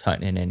year, I was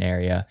hunting in an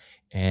area,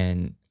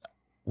 and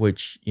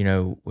which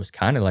was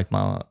kind of like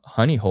my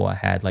honey hole I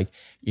had,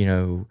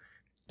 and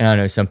I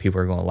know some people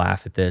are going to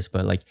laugh at this,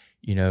 but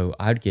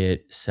I'd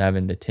get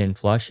 7 to 10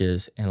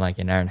 flushes in like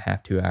an hour and a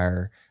half, 2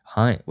 hour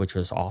hunt, which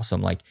was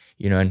awesome.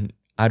 And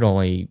I'd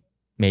only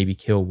maybe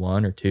kill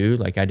 1 or 2.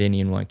 I didn't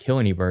even want to kill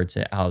any birds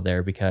out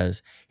there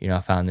because, I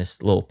found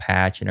this little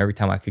patch, and every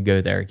time I could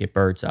go there, get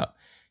birds up.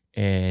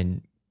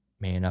 And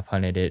man, I've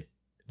hunted it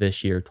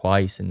this year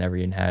twice and never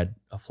even had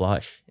a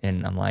flush.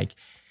 And I'm like,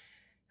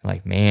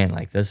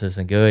 man, this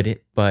isn't good.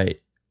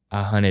 But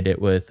I hunted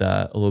it with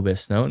a little bit of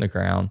snow on the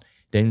ground,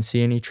 didn't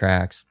see any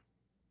tracks,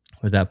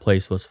 but that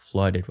place was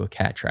flooded with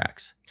cat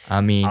tracks.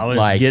 I mean, I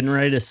was getting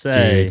ready to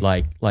say,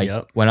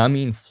 dude, when I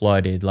mean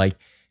flooded,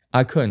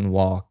 I couldn't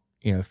walk,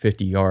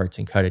 50 yards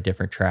and cut a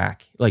different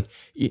track.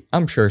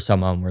 I'm sure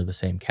some of them were the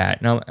same cat.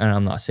 And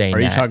I'm not saying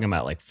Are that. you talking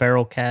about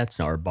feral cats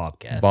or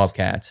bobcats?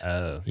 Bobcats.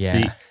 Oh, yeah.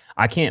 See,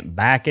 I can't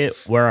back it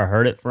where I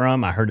heard it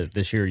from. I heard it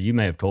this year. You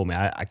may have told me.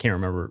 I can't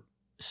remember.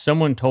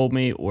 Someone told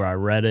me or I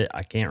read it.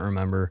 I can't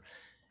remember.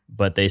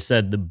 But they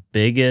said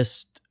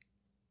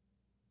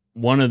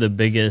one of the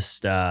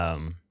biggest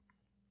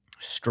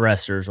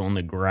stressors on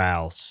the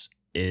grouse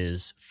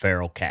is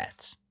feral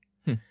cats,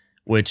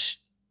 which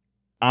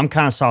I'm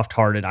kind of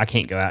soft-hearted. I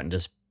can't go out and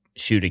just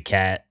shoot a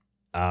cat.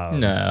 No,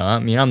 I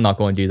mean, I'm not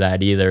going to do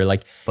that either.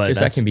 Because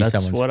that can be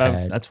someone's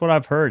pet. That's what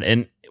I've heard.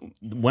 And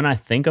when I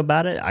think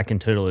about it, I can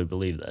totally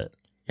believe that.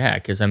 Yeah,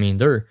 because I mean,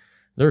 they're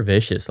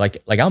vicious.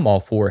 I'm all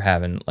for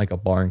having a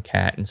barn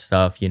cat and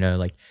stuff.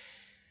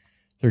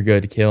 They're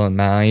good at killing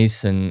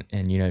mice and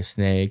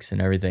snakes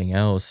and everything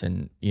else,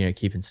 and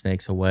keeping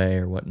snakes away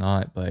or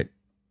whatnot. But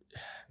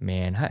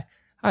man,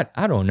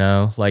 I don't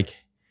know,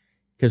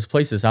 because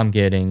places I'm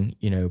getting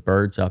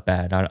birds up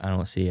at, I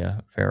don't see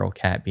a feral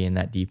cat being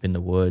that deep in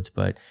the woods.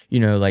 But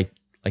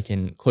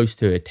in close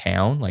to a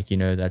town,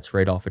 that's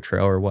right off a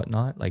trail or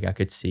whatnot, I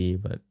could see.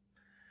 But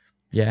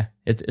yeah,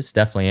 it's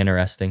definitely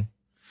interesting.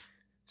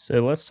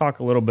 So let's talk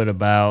a little bit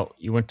about,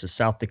 you went to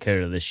South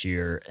Dakota this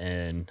year,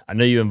 and I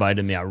know you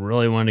invited me. I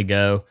really wanted to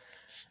go.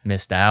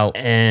 Missed out.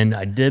 And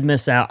I did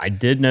miss out. I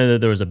did know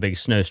that there was a big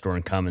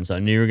snowstorm coming, so I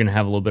knew you were going to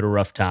have a little bit of a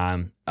rough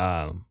time.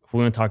 If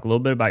we want to talk a little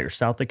bit about your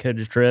South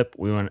Dakota trip,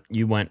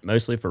 you went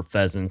mostly for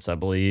pheasants, I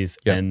believe,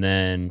 Yep. and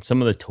then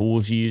some of the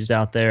tools you used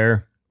out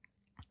there.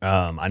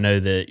 I know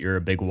that you're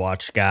a big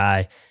watch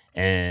guy,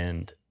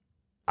 and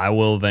I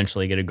will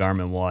eventually get a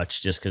Garmin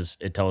watch just because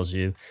it tells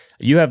you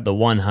have the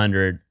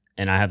 100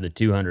 and I have the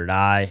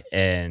 200i.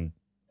 And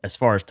as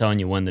far as telling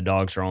you when the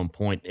dogs are on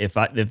point, if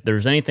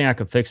there's anything I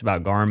could fix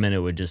about Garmin, it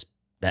would just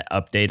that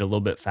update a little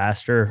bit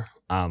faster.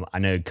 I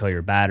know it'd kill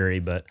your battery,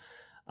 but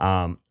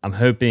I'm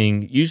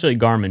hoping usually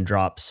Garmin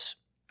drops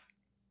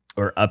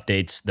or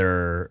updates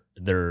their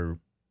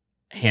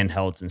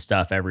handhelds and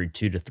stuff every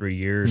 2 to 3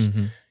 years.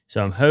 Mm-hmm.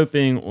 So I'm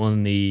hoping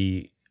on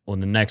the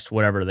next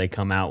whatever they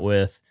come out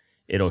with,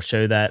 it'll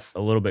show that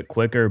a little bit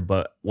quicker.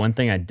 But one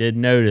thing I did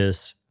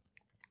notice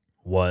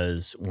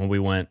was when we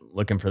went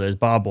looking for those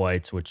bob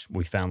whites, which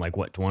we found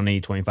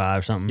 20,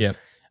 25 something. Yep.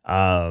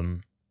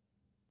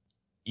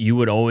 You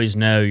would always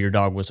know your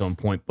dog was on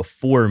point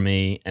before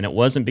me, and it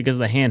wasn't because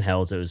of the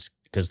handhelds, it was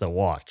because of the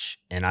watch.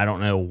 And I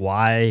don't know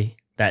why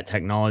that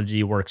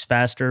technology works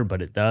faster,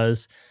 but it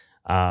does.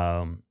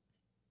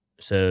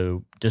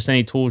 So just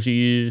any tools you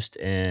used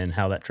and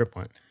how that trip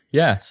went.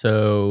 Yeah.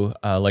 So,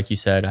 like you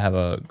said, I have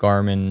a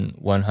Garmin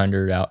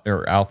 100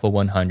 or Alpha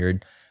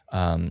 100.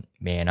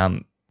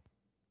 Man,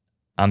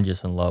 I'm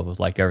just in love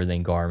with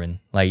everything Garmin.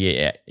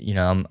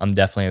 I'm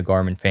definitely a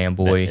Garmin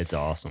fanboy. It's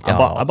awesome.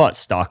 I bought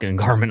stock in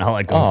Garmin. I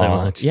like them so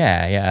much.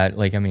 Yeah.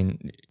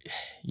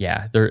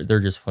 They're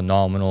just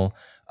phenomenal.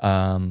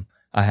 I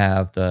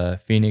have the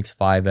Phoenix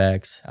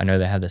 5X. I know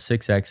they have the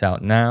 6X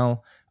out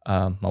now.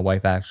 My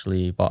wife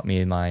actually bought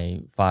me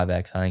my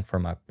 5X, I think, for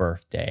my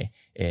birthday.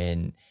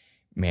 And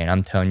man,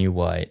 I'm telling you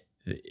what,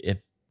 if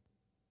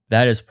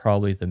that is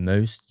probably the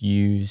most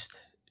used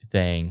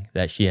thing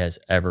that she has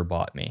ever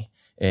bought me.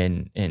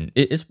 And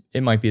it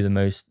might be the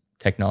most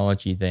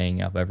technology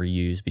thing I've ever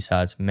used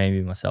besides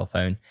maybe my cell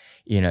phone.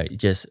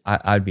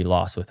 I'd be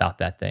lost without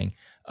that thing.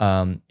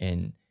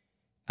 And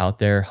out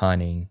there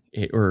hunting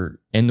or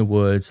in the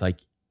woods,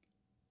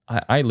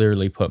 I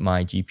literally put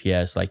my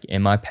GPS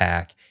in my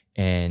pack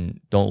and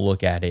don't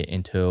look at it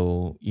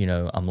until,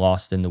 I'm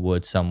lost in the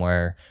woods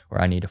somewhere or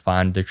I need to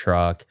find the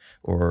truck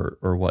or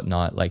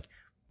whatnot.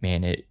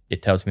 Man,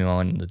 it tells me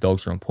when the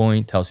dogs are on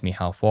point, tells me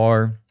how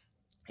far.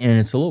 and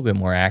it's a little bit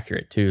more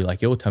accurate too.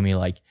 Like it will tell me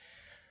like,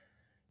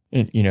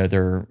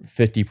 they're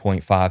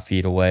 50.5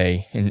 feet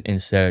away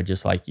instead of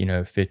just like,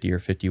 50 or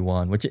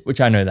 51,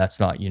 which I know that's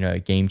not, a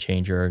game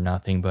changer or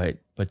nothing, but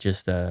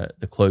just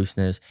the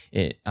closeness,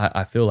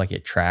 I feel like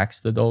it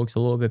tracks the dogs a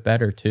little bit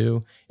better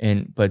too.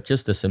 But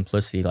just the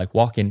simplicity, like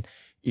walking,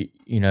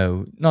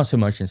 not so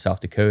much in South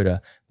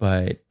Dakota,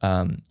 but,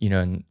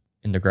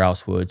 in the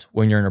grouse woods,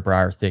 when you're in a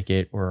briar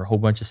thicket or a whole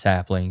bunch of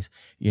saplings,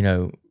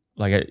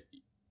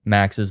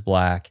 Max is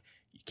black.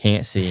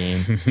 Can't see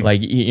him,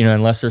 like,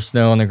 unless there's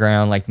snow on the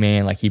ground, like,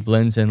 man, like he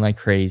blends in like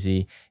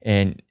crazy.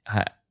 And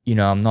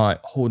I'm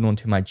not holding on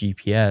to my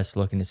GPS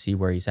looking to see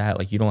where he's at.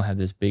 Like, you don't have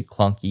this big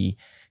clunky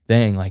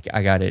thing. Like,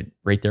 I got it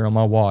right there on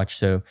my watch.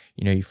 So,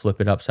 you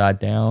flip it upside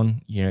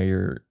down,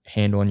 your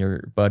hand on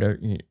your butt,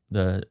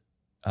 the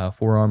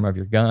forearm of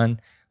your gun.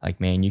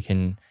 Like, man, you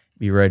can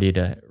be ready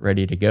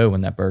to go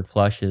when that bird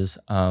flushes.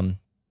 So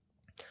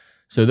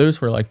those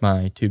were like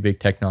my two big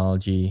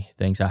technology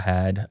things I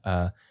had.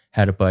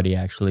 Had a buddy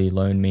actually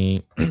loan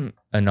me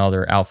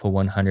another Alpha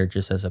 100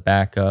 just as a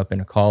backup and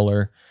a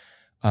collar.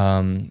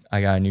 I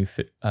got a new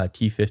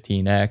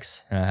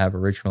T15X, and I have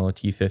original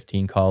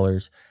T15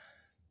 collars.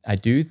 I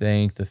do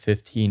think the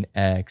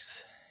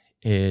 15X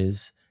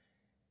is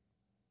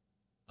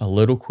a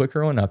little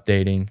quicker on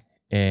updating,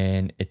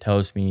 and it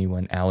tells me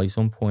when Allie's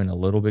on point a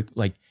little bit.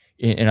 Like,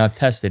 and I've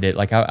tested it.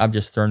 Like, I've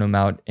just thrown them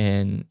out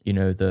in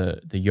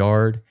the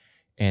yard.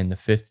 And the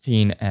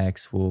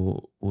 15X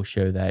will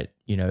show that,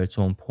 it's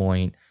on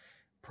point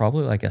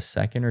probably like a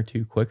second or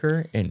two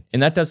quicker. And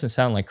that doesn't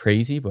sound like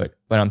crazy, but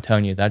I'm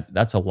telling you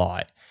that's a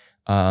lot.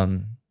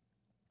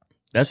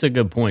 That's a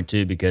good point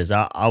too, because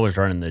I was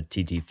running the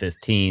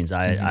TT15s.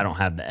 I don't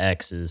have the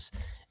X's,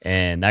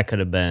 and that could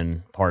have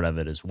been part of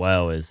it as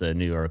well as the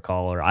newer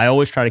collar. I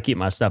always try to keep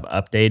my stuff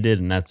updated,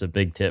 and that's a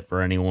big tip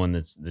for anyone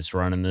that's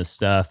running this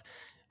stuff.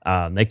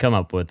 They come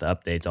up with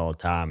updates all the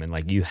time, and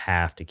like you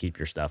have to keep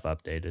your stuff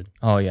updated.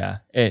 Oh yeah,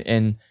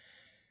 and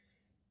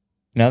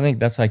I think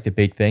that's like the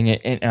big thing,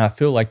 and I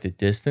feel like the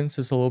distance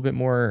is a little bit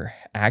more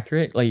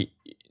accurate. Like,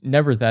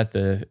 never that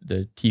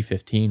the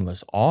T15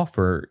 was off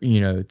or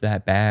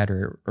that bad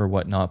or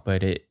whatnot,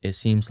 but it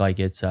seems like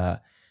it's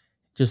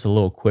just a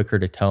little quicker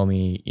to tell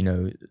me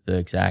the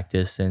exact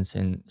distance,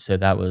 and so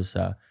that was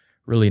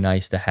really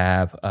nice to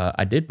have.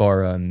 I did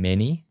borrow a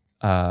mini.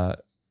 I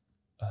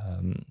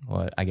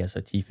guess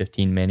a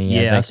T15 mini.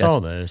 Yeah, I saw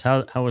those.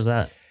 How was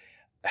that?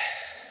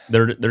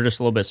 They're just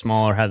a little bit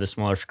smaller, have the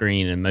smaller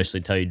screen, and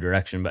mostly tell you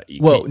direction. But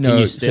can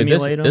you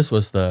stimulate them? This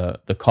was the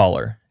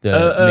collar,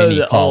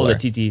 mini collar.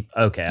 The TT.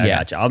 Okay, I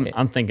got you.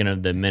 I'm thinking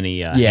of the mini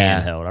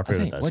handheld. I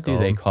forget what that's called. What do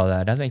they call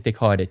that? I think they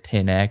call it a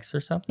 10X or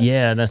something.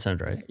 Yeah, that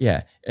sounds right.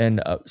 Yeah,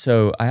 and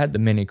so I had the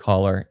mini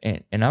collar,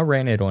 and I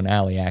ran it on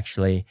Allie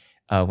actually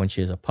when she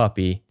was a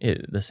puppy.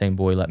 The same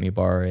boy let me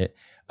borrow it.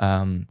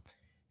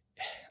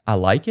 I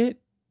like it,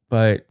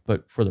 but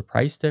for the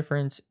price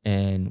difference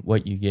and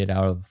what you get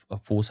out of a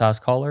full size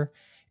collar,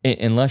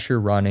 unless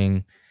you're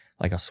running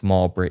like a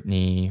small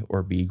Brittany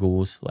or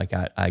Beagles, like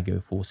I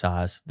go full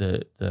size.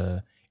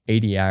 The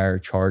 80-hour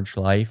charge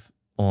life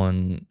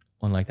on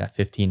like that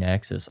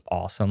 15X is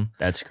awesome.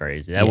 That's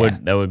crazy. That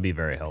would be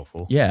very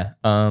helpful. Yeah.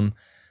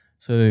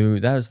 So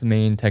that was the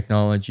main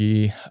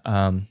technology.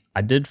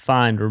 I did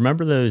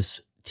remember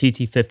those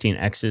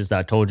TT15Xs that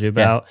I told you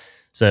about? Yeah.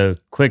 So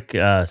quick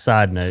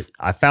side note,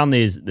 I found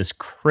this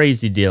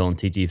crazy deal on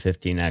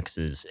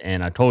TT15Xs,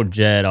 and I told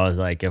Jed, I was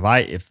like,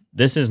 if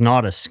this is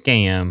not a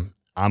scam,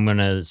 I'm going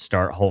to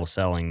start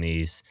wholesaling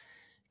these,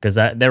 because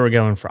they were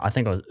going for, I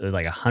think it was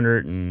like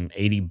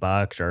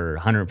 $180 or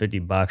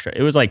 $150.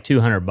 It was like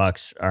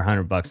 $200 or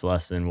 $100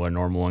 less than what a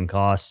normal one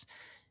costs.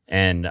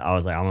 And I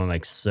was like, I'm going to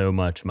make so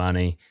much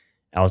money.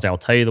 I was like, I'll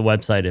tell you the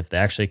website if they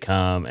actually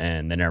come,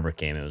 and they never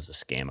came. It was a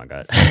scam I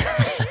got.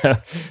 So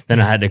then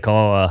I had to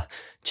call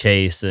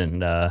Chase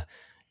and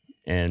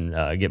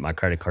get my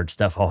credit card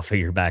stuff all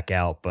figured back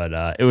out.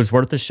 But it was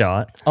worth a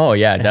shot. Oh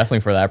yeah,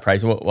 definitely for that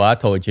price. Well, I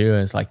told you,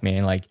 it's like,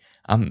 man, like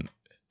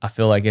I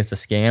feel like it's a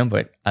scam,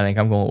 but I think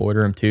I'm going to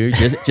order them too,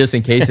 just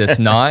in case it's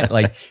not.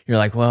 Like, you're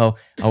like, well,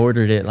 I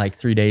ordered it like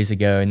 3 days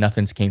ago and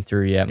nothing's came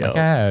through yet. I'm like,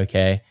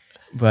 okay.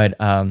 But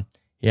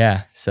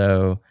yeah,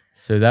 so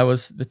that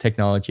was the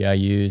technology I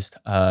used.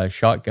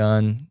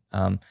 Shotgun.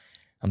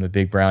 I'm a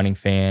big Browning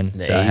fan.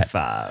 The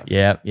A5.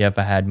 Yep.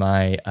 I had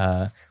my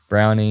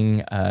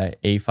Browning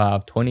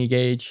A5 20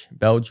 gauge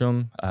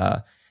Belgium.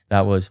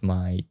 That was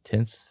my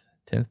 10th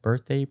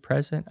birthday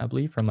present, I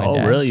believe, from my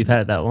dad. Oh, really? You've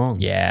had it that long?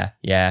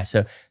 Yeah.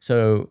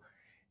 So,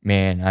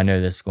 man, I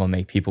know this is going to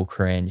make people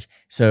cringe.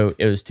 So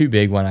it was too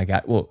big when I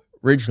got. Well,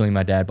 originally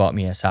my dad bought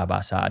me a side by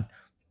side,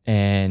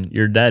 and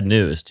your dad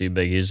knew it was too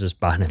big. He was just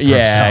buying it for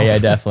himself. Yeah,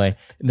 definitely.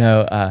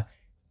 No,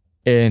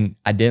 and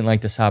I didn't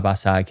like the side by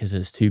side because it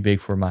was too big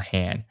for my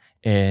hand.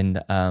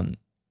 And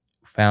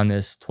found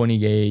this 20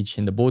 gauge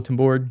in the bulletin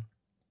board.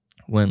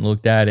 Went and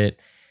looked at it.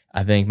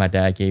 I think my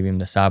dad gave him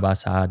the side by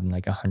side in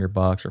like $100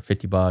 or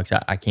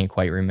 $50. I can't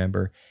quite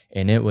remember.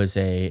 And it was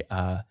it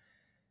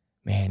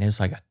was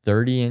like a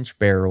 30-inch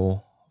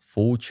barrel,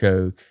 full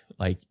choke,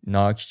 like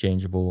not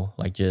exchangeable,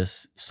 like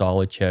just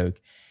solid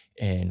choke.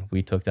 And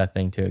we took that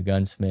thing to a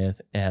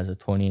gunsmith. It has a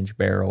 20-inch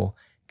barrel,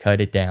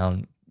 cut it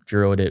down,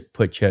 drilled it,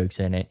 put chokes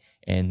in it,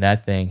 and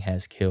that thing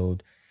has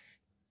killed,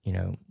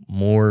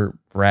 more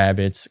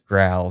rabbits,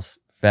 grouse,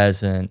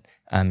 pheasant.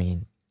 I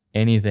mean,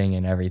 anything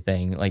and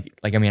everything.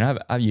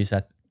 I've used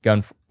that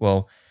gun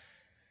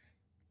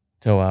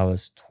till I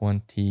was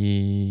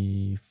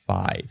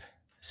 25.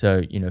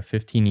 So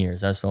 15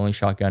 years. That's the only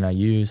shotgun I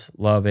use.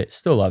 Love it.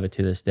 Still love it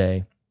to this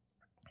day.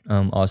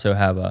 Also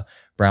have a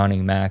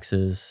Browning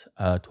Max's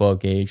 12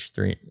 gauge,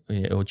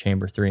 old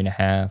chamber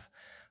 3.5.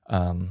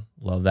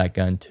 Love that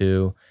gun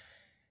too.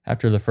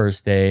 After the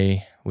first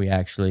day,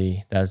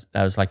 that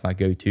was like my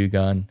go-to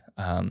gun.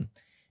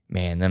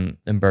 Man,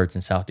 them birds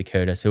in South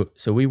Dakota.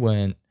 So we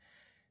went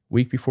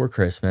week before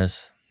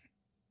Christmas.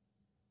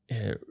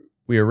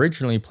 We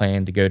originally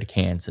planned to go to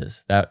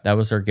Kansas. That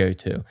was our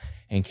go-to.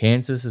 And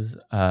Kansas's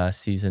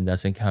season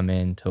doesn't come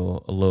in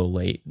till a little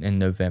late in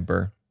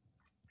November.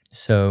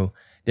 So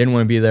didn't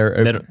want to be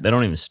there. They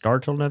don't even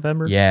start till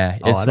November? Yeah.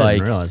 I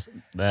didn't realize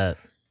that.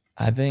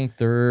 I think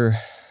they're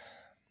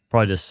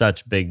probably just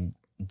such big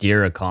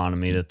deer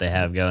economy that they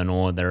have going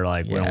on. They're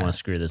like, we don't want to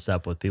screw this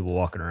up with people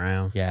walking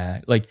around. Yeah.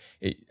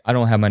 I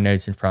don't have my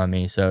notes in front of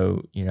me,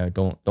 so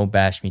don't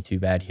bash me too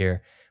bad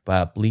here. But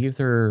I believe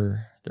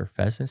their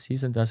pheasant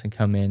season doesn't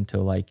come in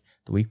till like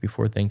the week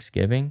before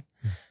Thanksgiving.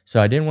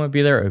 So I didn't want to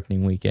be there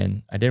opening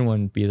weekend. I didn't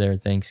want to be there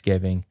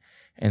Thanksgiving.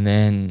 And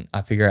then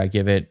I figured I'd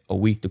give it a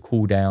week to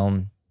cool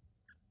down,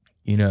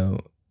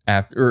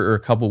 after or a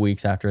couple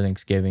weeks after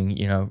Thanksgiving,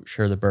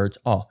 sure the birds.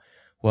 Oh,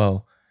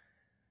 well,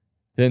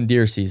 then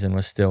deer season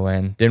was still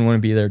in. Didn't want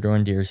to be there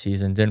during deer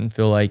season. Didn't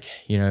feel like,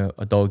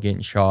 a dog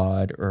getting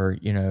shot or,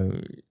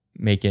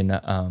 making,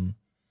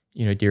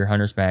 deer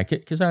hunters mad.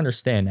 Because I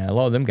understand that. A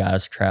lot of them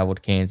guys travel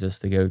to Kansas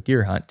to go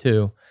deer hunt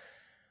too.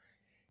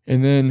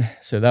 And then,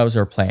 so that was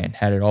our plan.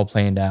 Had it all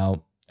planned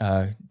out.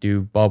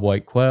 Do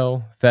bobwhite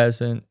quail,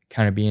 pheasant,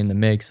 kind of be in the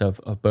mix of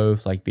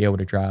both, like be able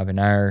to drive an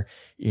hour,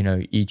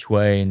 each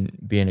way and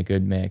be in a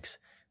good mix.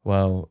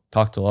 Well,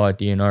 talked to a lot of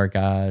DNR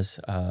guys,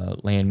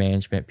 land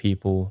management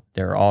people.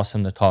 They're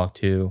awesome to talk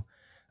to.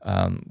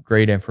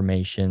 Great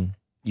information.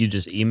 You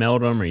just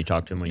emailed them or you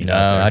talked to them when you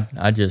got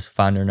there? I just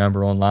find their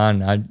number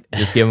online. I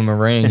just give them a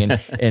ring.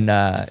 And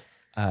the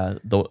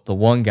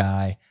one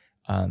guy,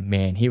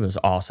 man, he was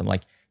awesome.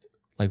 Like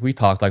we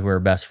talked like we were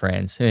best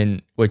friends,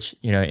 and which,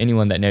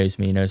 anyone that knows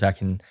me knows I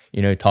can,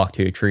 talk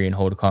to a tree and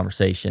hold a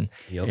conversation.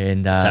 Yep.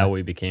 And that's how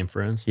we became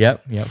friends.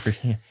 Yep. For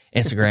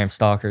Instagram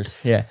stalkers.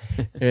 Yeah.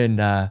 And,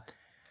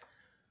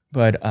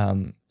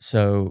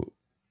 so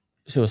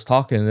I was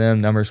talking to them,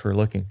 numbers were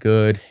looking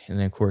good. And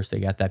then of course they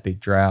got that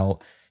big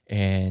drought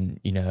and,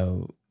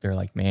 they're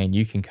like, man,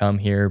 you can come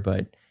here,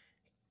 but,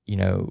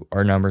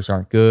 our numbers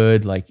aren't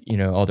good. Like,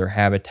 all their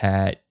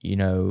habitat,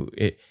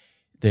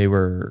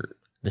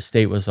 the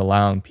state was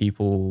allowing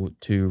people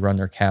to run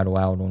their cattle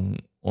out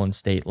on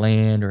state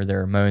land, or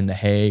they're mowing the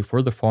hay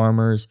for the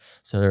farmers.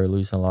 So they're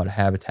losing a lot of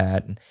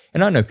habitat.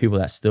 And I know people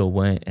that still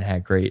went and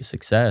had great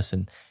success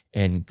and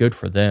good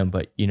for them.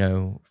 But,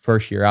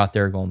 first year out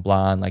there going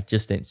blind, like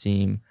just didn't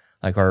seem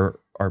like our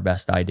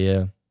best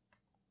idea.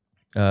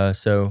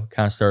 So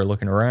kind of started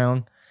looking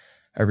around.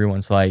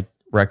 Everyone's like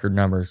record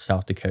numbers,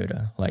 South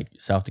Dakota, like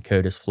South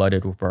Dakota's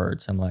flooded with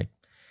birds. I'm like,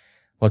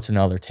 what's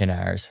another 10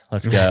 hours?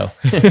 Let's go.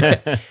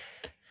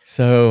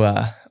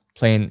 So,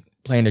 planned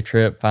a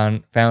trip,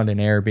 found an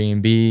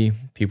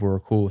Airbnb. People were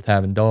cool with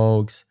having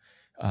dogs.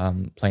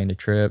 Planned a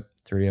trip.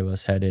 3 of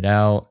us headed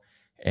out,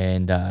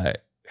 and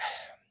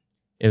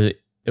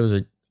it was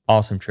an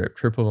awesome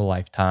trip of a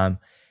lifetime.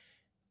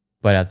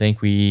 But I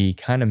think we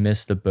kind of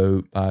missed the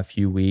boat by a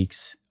few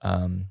weeks.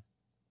 The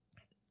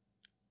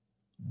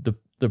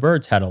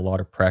birds had a lot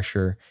of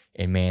pressure,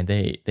 and man,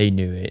 they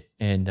knew it.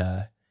 And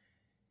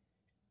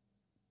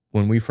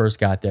when we first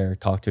got there,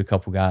 talked to a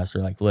couple guys.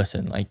 They're like,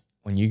 listen, like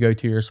when you go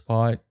to your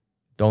spot,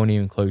 don't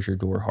even close your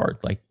door hard.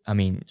 Like,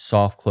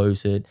 soft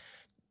close it.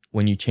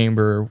 When you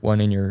chamber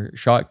one in your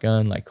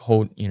shotgun, like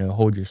hold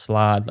your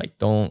slide. Like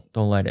don't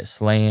let it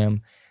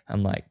slam.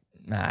 I'm like,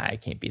 nah,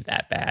 it can't be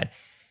that bad.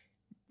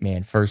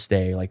 Man, first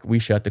day, like we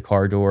shut the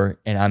car door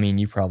and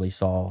you probably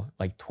saw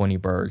like 20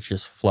 birds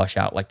just flush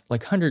out like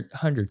 100,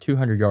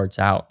 200 yards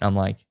out. And I'm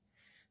like,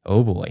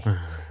 oh boy,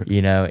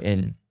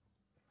 and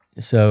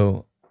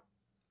so,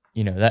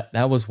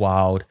 that was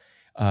wild.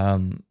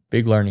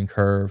 Big learning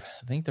curve.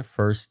 I think the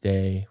first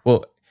day,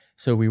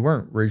 so we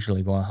weren't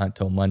originally going to hunt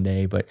till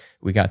Monday, but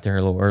we got there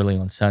a little early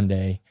on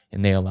Sunday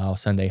and they allow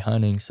Sunday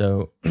hunting.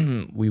 So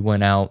we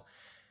went out,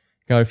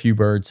 got a few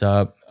birds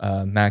up.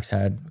 Max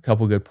had a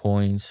couple good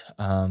points.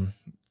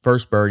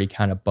 First bird, he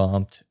kind of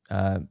bumped,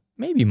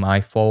 maybe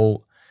my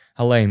fault.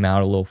 I let him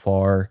out a little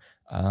far.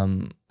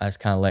 I was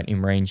kind of letting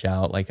him range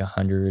out like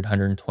 100,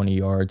 120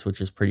 yards,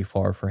 which is pretty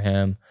far for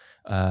him.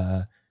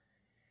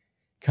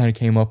 Kind of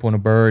came up on a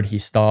bird. He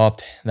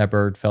stopped. That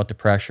bird felt the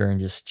pressure and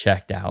just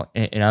checked out.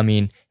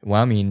 And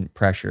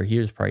pressure, he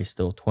was probably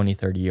still 20,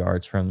 30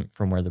 yards from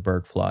where the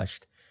bird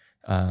flushed.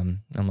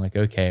 I'm like,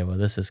 okay, well,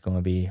 this is going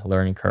to be a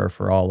learning curve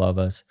for all of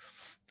us.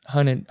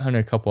 Hunted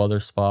a couple other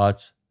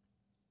spots.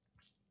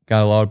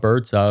 Got a lot of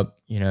birds up,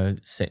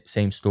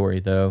 same story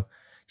though,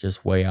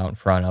 just way out in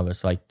front of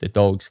us. Like the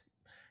dogs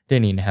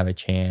didn't even have a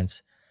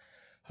chance.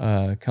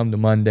 Come to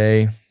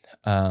Monday,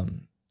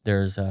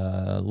 there's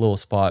a little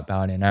spot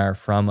about an hour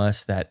from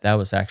us that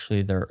was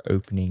actually their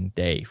opening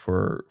day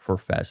for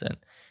pheasant.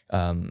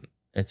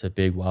 It's a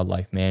big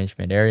wildlife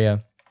management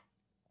area.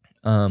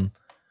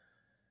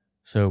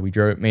 So we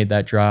made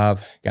that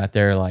drive, got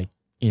there like,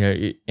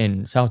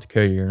 in South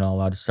Dakota, you're not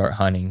allowed to start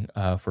hunting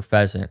for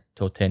pheasant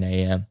till 10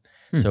 a.m.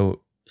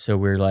 So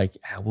we're like,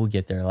 we'll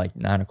get there like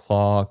 9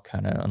 o'clock,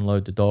 kind of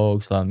unload the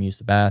dogs, let them use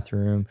the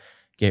bathroom,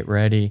 get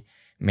ready.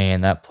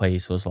 Man, that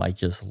place was like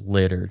just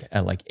littered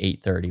at like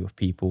 8:30 with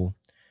people.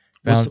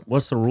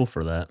 What's the rule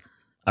for that?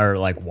 Or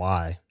like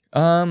why?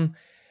 I'm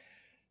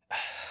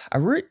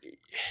really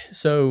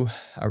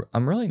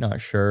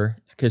not sure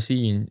because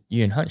you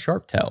can hunt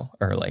sharptail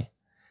early,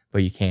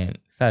 but you can't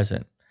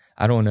pheasant.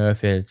 I don't know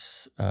if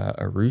it's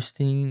a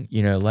roosting,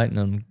 letting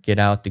them get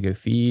out to go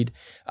feed.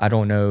 I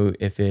don't know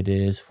if it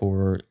is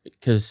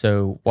because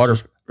water.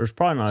 There's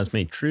probably not as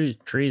many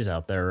trees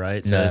out there,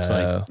 right? So it's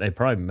like they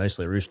probably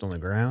mostly roost on the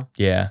ground.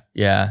 Yeah.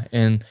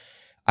 And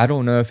I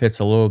don't know if it's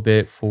a little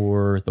bit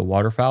for the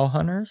waterfowl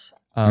hunters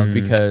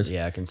because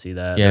I can see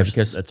that. Yeah,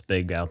 because that's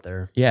big out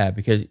there. Yeah,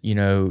 because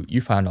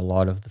you find a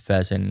lot of the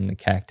pheasant and the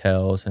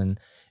cattails and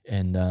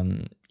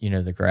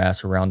the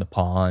grass around the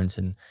ponds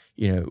and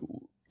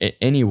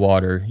any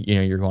water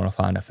you're going to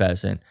find a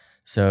pheasant.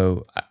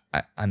 So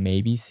I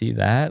maybe see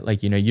that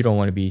like you don't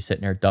want to be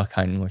sitting there duck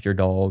hunting with your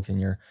dogs and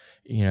your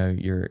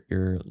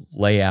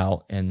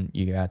layout and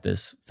you got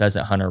this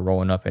pheasant hunter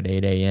rolling up at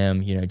 8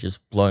 a.m.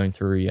 Just blowing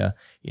through you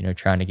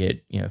trying to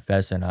get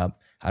pheasant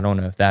up. I don't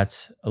know if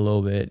that's a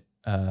little bit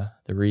the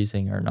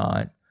reasoning or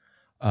not.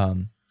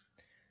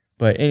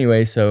 But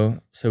anyway, so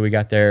we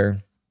got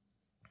there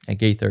at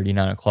gate 30,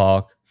 9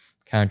 o'clock,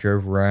 kind of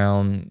drove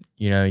around,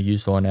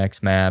 used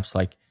OnX maps.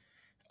 Like,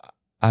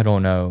 I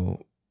don't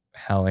know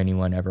how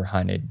anyone ever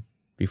hunted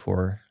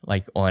before,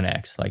 like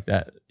OnX, like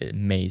that.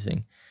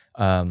 Amazing.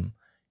 Found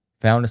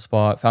a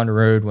spot, found a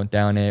road, went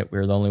down it. We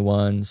were the only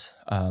ones.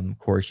 Of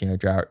course,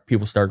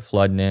 people started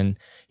flooding in,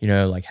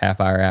 like half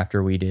hour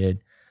after we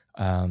did.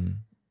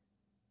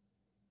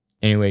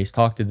 Anyways,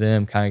 talked to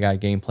them, kind of got a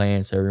game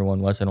plan so everyone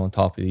wasn't on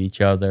top of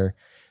each other.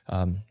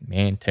 10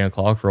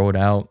 o'clock rolled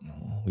out.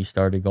 We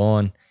started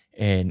going,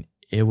 and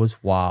it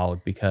was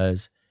wild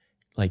because,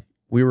 like,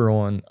 we were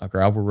on a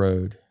gravel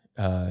road.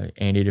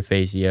 Andy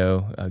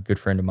DeFazio, a good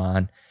friend of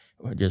mine,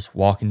 just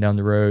walking down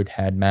the road,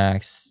 had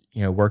Max,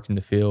 working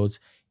the fields,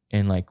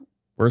 and, like,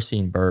 we're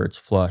seeing birds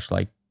flush,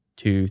 like,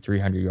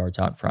 200-300 yards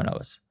out in front of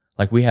us.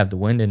 Like, we have the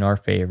wind in our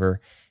favor,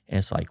 and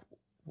it's like,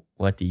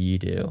 what do you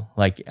do?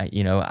 Like,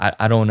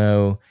 I don't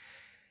know.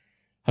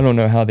 I don't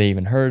know how they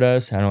even heard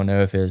us. I don't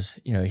know if it's,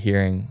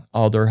 hearing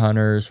other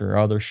hunters or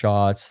other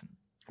shots.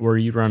 Were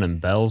you running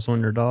bells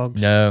on your dogs?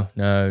 No.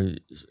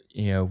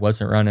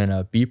 Wasn't running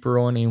a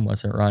beeper on him.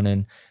 Wasn't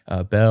running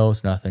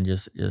bells. Nothing.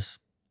 Just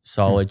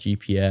solid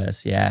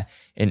GPS. Yeah.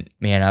 And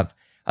man,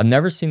 I've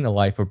never seen the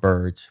life of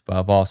birds, but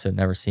I've also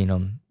never seen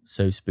them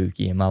so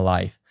spooky in my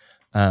life.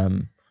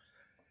 Had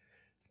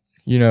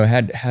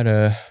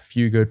a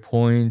few good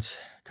points,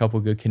 a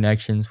couple good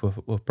connections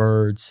with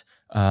birds.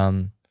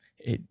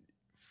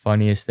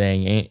 Funniest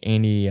thing,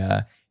 Andy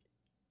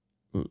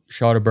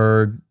shot a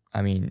bird.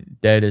 I mean,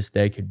 dead as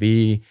dead could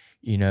be.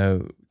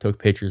 Took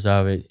pictures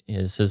of it.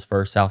 It's his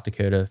first South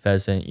Dakota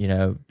pheasant.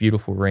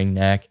 Beautiful ring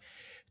neck.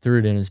 Threw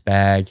it in his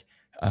bag.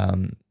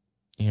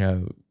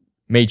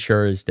 Made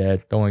sure it's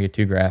dead. Don't want to get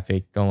too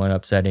graphic. Don't want to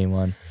upset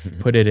anyone.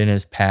 Put it in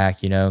his pack.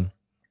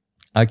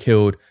 I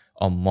killed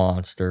a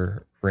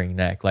monster ring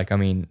neck. Like, I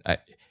mean,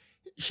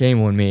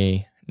 shame on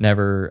me.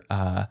 Never,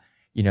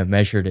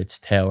 measured its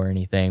tail or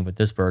anything, but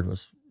this bird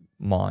was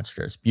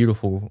monstrous.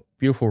 Beautiful,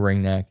 beautiful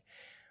ring neck.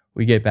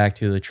 We get back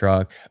to the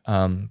truck,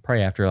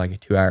 probably after like a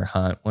 2-hour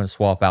hunt. Want to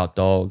swap out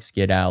dogs,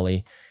 get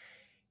Allie,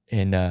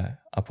 and I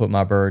put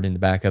my bird in the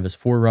back of his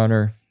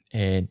 4Runner,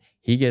 and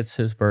he gets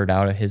his bird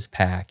out of his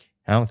pack.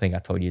 I don't think I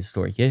told you the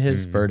story. Get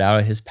his bird out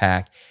of his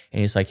pack,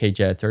 and he's like, "Hey,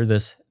 Jed, throw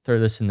this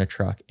in the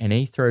truck," and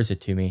he throws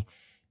it to me,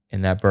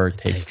 and that bird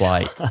takes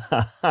flight,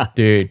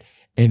 dude.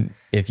 And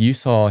if you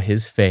saw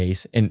his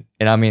face, and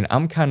I mean,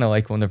 I'm kind of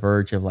like on the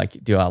verge of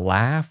like, do I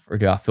laugh or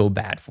do I feel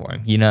bad for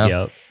him?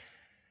 Yep.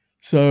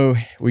 So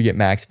we get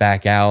Max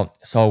back out,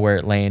 saw where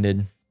it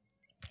landed,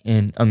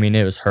 and I mean,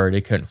 it was hurt.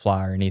 It couldn't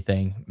fly or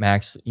anything.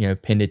 Max,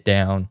 pinned it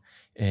down,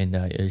 and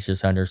it was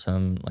just under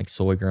some like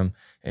sorghum,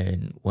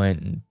 and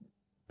went and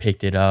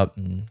picked it up,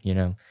 and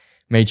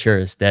made sure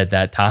it's dead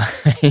that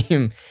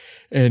time.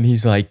 And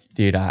he's like,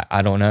 dude,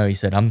 I don't know. He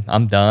said,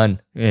 I'm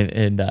done,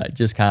 and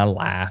just kind of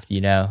laughed,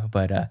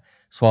 But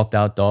swapped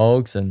out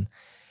dogs and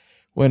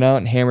went out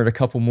and hammered a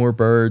couple more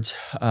birds.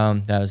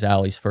 That was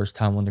Allie's first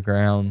time on the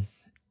ground.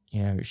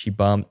 She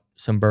bumped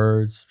some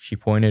birds. She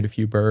pointed a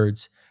few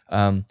birds.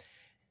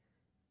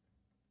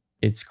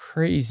 It's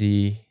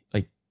crazy.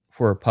 Like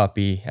for a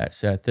puppy,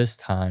 so at this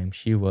time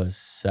she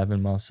was 8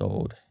 months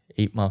old,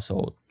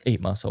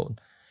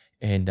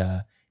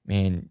 and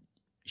man,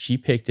 she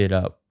picked it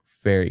up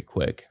very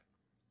quick.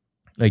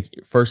 Like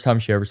first time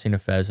she ever seen a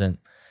pheasant.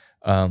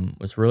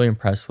 Was really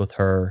impressed with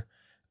her.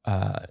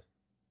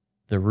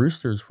 The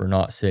roosters were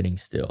not sitting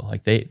still.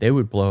 Like they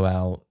would blow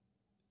out,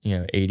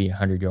 80,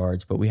 100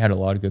 yards, but we had a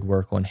lot of good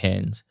work on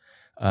hens.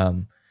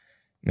 Man,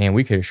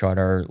 we could have shot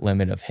our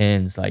limit of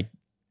hens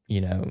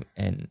in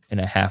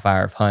a half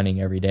hour of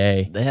hunting every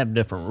day. They have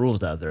different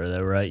rules out there,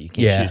 though, right? You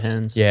can't shoot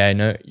hens. Yeah, I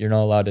know you're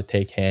not allowed to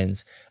take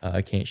hens.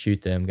 Can't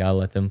shoot them. Gotta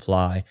let them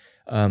fly.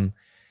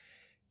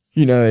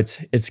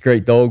 It's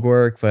great dog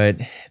work,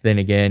 but then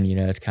again,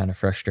 it's kind of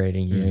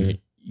frustrating.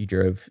 You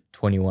drove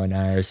 21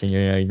 hours and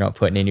you're not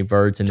putting any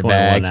birds in the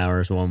bag. 21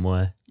 hours one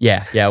way.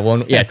 Yeah,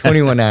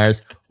 21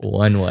 hours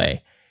one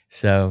way.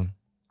 So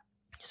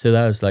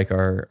that was like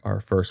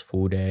our first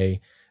full day.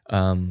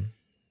 I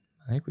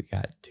think we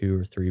got 2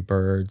 or 3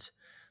 birds.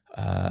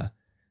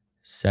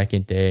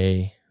 Second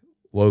day,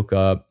 woke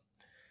up,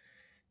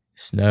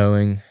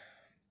 snowing,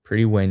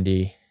 pretty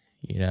windy.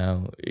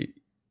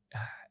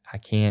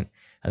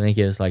 I think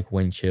it was like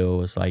wind chill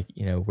was like,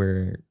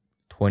 we're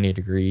 20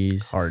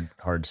 degrees.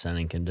 Hard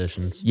sending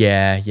conditions.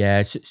 Yeah.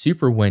 It's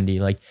super windy.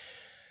 Like,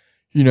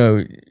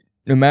 no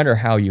matter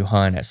how you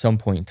hunt, at some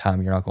point in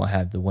time, you're not going to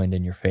have the wind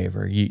in your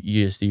favor.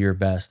 You just do your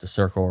best to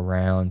circle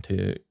around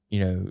to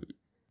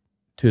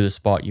the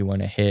spot you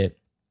want to hit.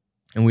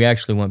 And we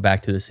actually went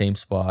back to the same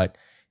spot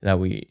that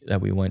we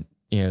went,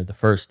 the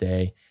first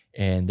day,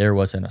 and there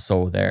wasn't a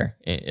soul there.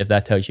 If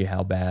that tells you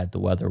how bad the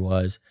weather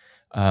was,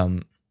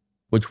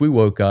 which we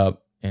woke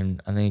up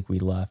and I think we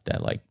left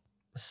at like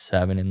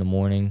 7 in the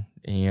morning.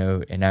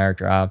 An hour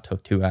drive,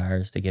 took 2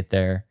 hours to get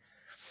there.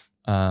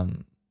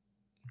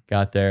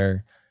 Got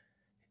there,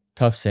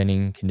 tough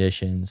sending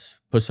conditions,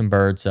 put some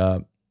birds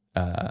up.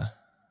 I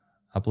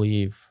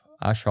believe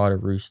I shot a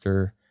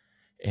rooster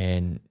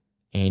and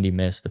Andy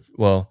missed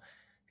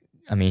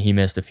he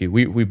missed a few.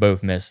 We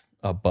both missed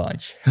a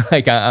bunch.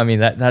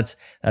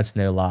 That's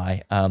no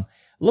lie. A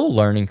little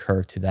learning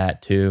curve to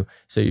that too.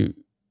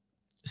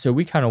 So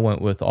we kind of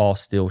went with all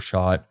still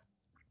shot.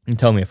 And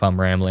tell me if I'm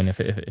rambling, if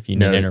you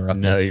need to interrupt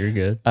me. No, you're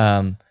good.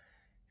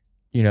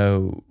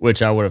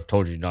 Which I would have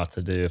told you not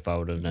to do if I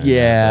would have known.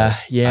 Yeah.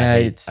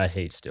 I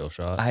hate still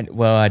shot.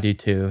 I do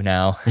too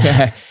now.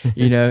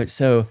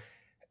 So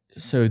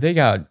they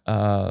got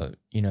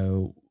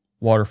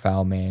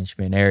waterfowl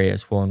management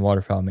areas. Well, in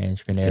waterfowl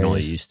management You areas, can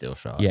only use still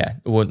shot. Yeah,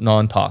 well,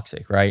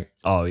 non-toxic, right?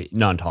 Oh,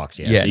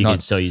 non-toxic. Yeah, so you can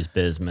still use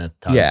bismuth,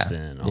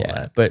 tungsten, all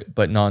that.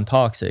 But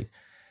non-toxic.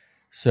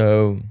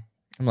 So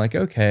I'm like,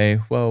 okay,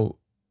 well,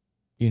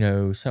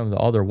 some of the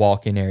other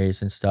walk-in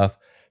areas and stuff,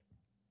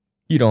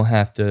 you don't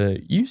have to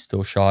use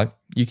still shot.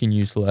 You can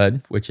use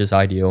lead, which is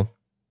ideal.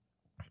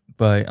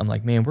 But I'm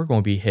like, man, we're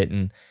going to be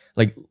hitting,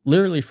 like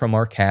literally from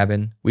our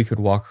cabin, we could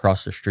walk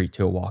across the street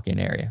to a walk-in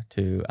area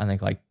to, I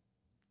think, like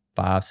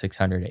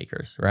 500-600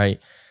 acres, right?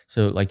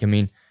 So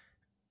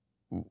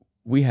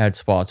we had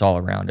spots all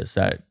around us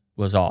that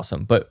was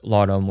awesome, but a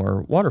lot of them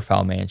were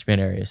waterfowl management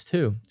areas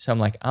too. So I'm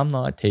like, I'm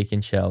not taking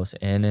shells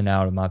in and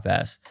out of my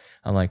vest.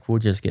 I'm like, we'll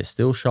just get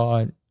still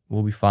shot.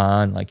 We'll be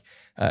fine. Like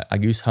I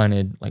goose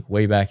hunted like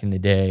way back in the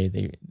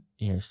day.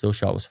 Still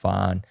shot was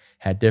fine.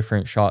 Had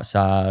different shot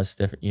size,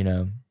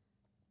 different,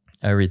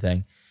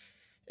 everything.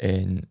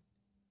 And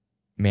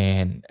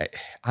man,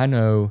 I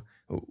know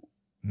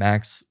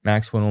Max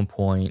went on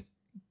point,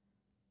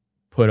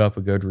 put up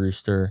a good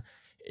rooster.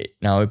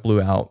 Now it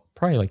blew out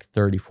probably like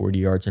 30, 40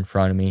 yards in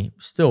front of me,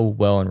 still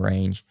well in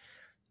range.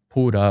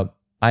 Pulled up,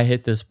 I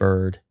hit this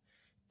bird,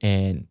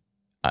 and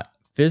I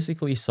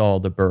physically saw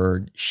the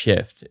bird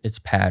shift its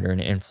pattern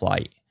in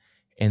flight.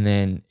 And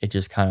then it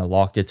just kind of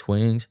locked its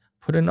wings,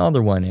 put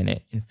another one in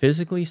it, and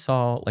physically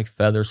saw like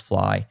feathers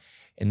fly.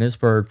 And this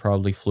bird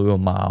probably flew a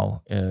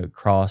mile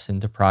across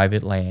into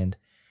private land.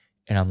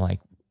 And I'm like,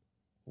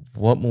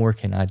 what more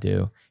can I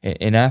do?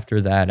 And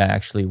after that, I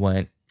actually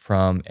went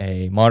from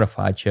a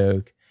modified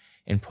choke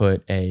and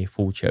put a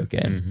full choke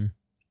in. Mm-hmm.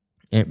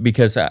 And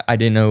because I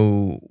didn't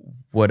know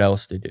what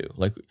else to do.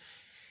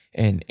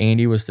 And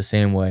Andy was the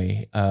same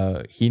way.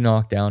 He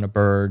knocked down a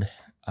bird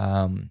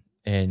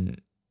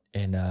in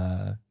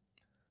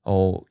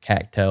old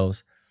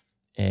cattails.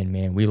 And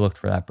man, we looked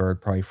for that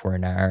bird probably for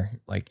an hour,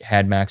 like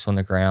had Max on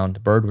the ground.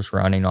 The bird was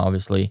running,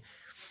 obviously.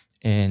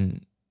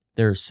 And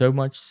there's so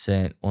much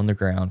scent on the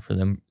ground for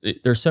them.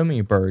 There's so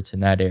many birds in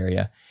that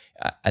area.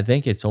 I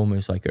think it's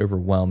almost like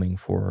overwhelming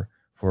for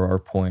our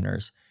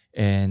pointers.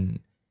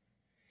 And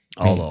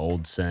all the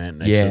old scent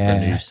mixed with the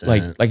new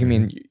scent.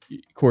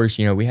 Of course,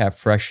 we have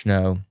fresh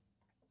snow.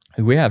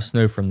 We have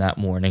snow from that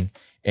morning.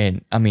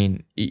 And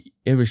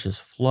it was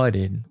just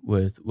flooded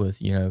with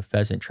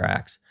pheasant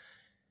tracks.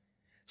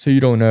 So you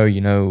don't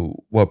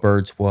know, what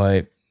bird's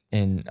what.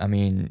 And of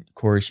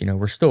course,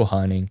 we're still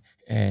hunting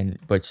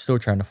but still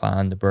trying to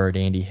find the bird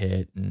Andy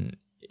hit. And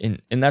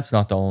that's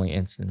not the only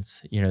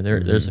instance.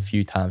 There's a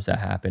few times that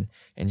happened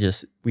and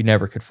just we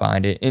never could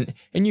find it.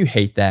 And you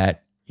hate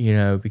that, you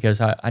know,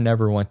 because I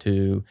never want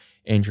to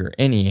injure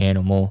any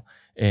animal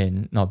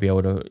and not be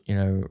able to, you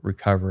know,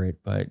 recover it.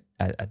 But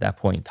at that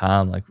point in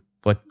time, like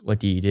what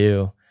do you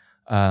do?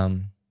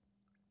 Um,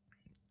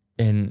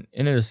 and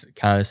it was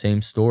kind of the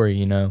same story,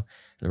 you know,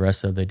 the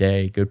rest of the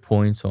day. Good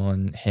points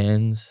on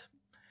hens,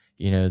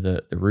 you know,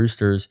 the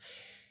roosters.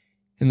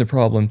 And the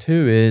problem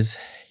too is,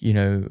 you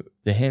know,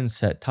 the hens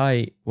set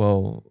tight.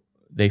 Well,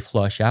 they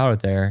flush out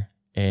of there,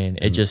 and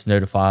it just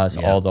notifies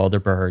Yeah. all the other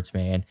birds,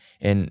 man.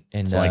 And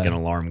It's like an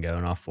alarm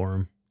going off for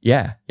them.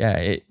 yeah,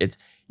 yeah. It's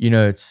you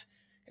know,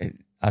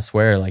 I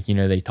swear, like, you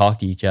know, they talk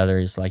to each other.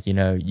 It's like, you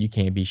know, you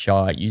can't be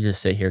shot. You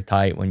just sit here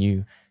tight. When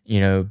you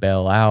know,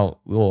 bail out,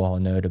 we'll all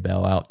know to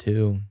bail out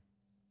too.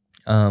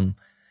 And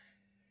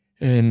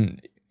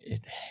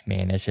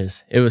man,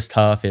 it was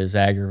tough. It was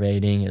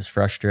aggravating. It was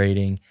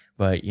frustrating,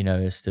 but you know,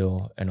 it's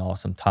still an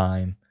awesome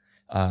time.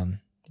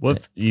 What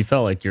if you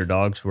felt like your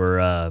dogs were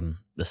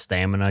the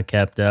stamina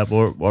kept up?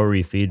 What were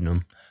you feeding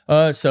them?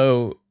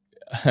 So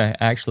I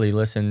actually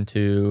listened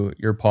to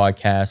your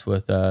podcast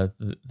with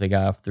the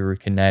guy through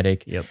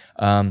Kinetic. Yep.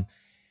 A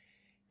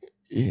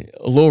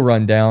little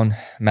rundown.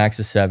 Max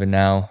is 7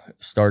 now.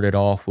 Started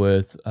off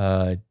with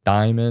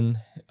Diamond.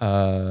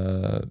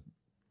 I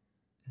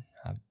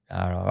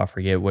don't know. I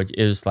forget what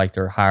it was, like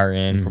their higher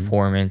end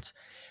performance.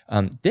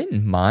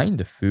 Didn't mind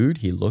the food.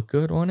 He looked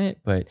good on it,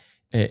 but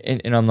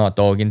and I'm not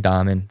dogging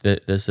Diamond.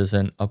 This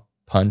isn't a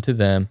pun to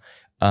them.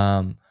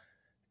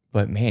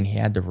 But man, he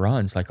had the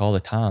runs like all the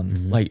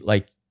time.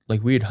 Like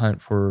we'd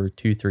hunt for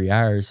 2-3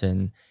 hours,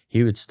 and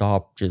he would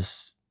stop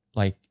just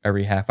like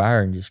every half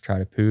hour and just try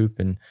to poop,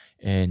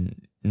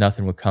 and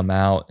nothing would come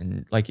out,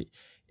 and like it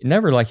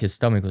never like his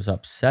stomach was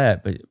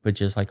upset, but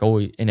just like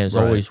always, and it was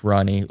always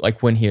runny,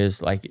 like when he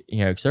was like,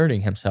 you know,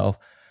 exerting himself.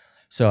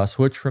 So I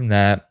switched from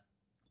that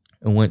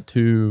and went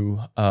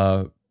to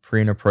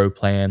Purina Pro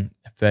Plan.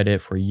 Fed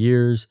it for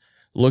years,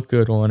 looked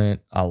good on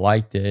it. I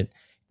liked it,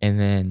 and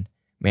then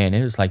man,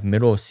 it was like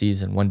middle of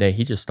season. One day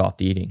he just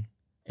stopped eating,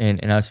 and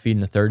I was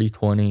feeding the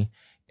 30-20,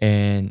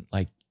 and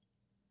like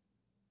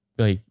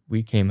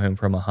we came home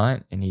from a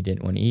hunt and he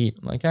didn't want to eat.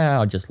 I'm like,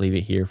 I'll just leave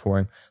it here for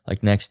him.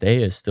 Like next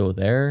day it's still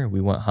there.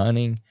 We went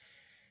hunting,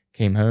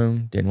 came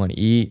home, didn't want to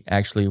eat.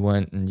 Actually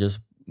went and just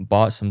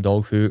bought some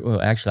dog food.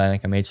 Well, actually I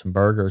think I made some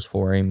burgers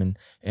for him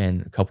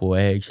and a couple of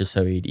eggs just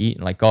so he'd eat,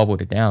 and like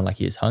gobbled it down like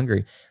he was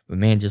hungry. But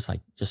man, just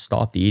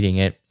stopped eating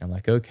it. I'm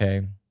like,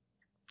 okay.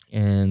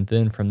 And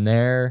then from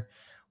there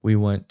we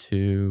went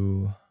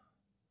to,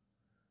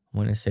 I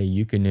want to say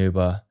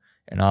Eukanuba,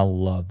 and I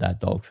love that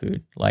dog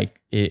food.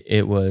 Like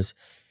it was,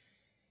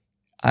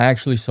 I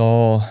actually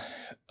saw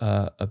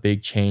a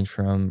big change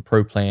from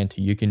Pro Plan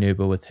to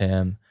Eukanuba with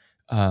him.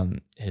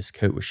 His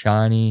coat was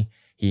shiny.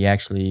 He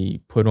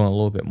actually put on a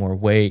little bit more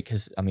weight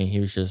because, I mean, he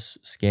was just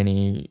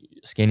skinny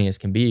as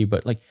can be.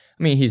 But like,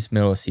 I mean, he's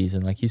middle of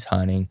season, like he's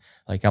hunting.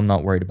 Like I'm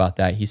not worried about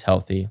that. He's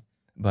healthy.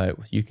 But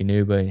with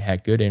Eukanuba, he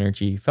had good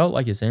energy. Felt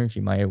like his energy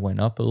might have went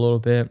up a little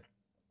bit.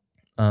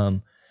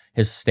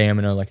 His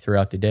stamina like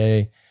throughout the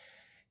day.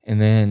 And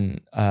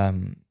then,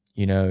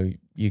 you know,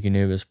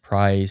 Eukanuba's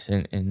price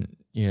and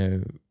you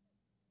know,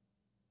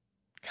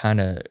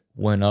 kind of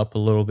went up a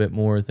little bit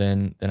more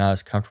than I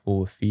was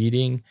comfortable with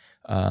feeding.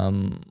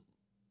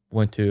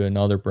 Went to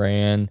another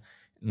brand.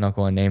 I'm not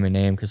going to name a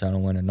name because I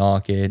don't want to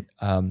knock it.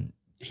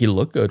 He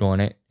looked good on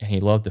it and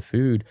he loved the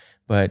food.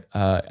 But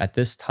at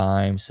this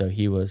time, so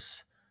he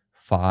was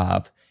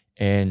 5,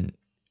 and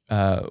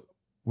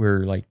we're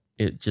like,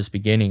 it just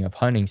beginning of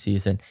hunting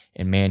season,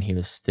 and man, he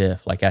was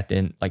stiff. Like at the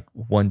end, like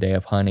one day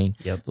of hunting,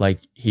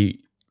 like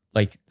he,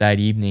 like that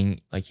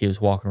evening, like he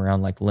was walking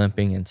around like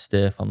limping and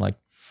stiff. I'm like,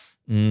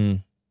 I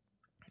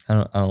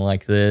don't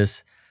like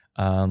this.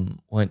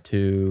 Went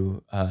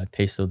to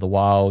Taste of the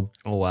Wild.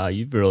 Oh wow,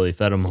 you've really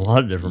fed him a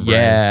lot of different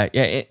brands.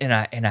 Yeah,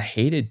 and I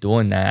hated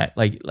doing that.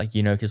 Like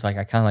you know, because like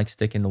I kind of like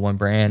sticking to one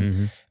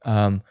brand.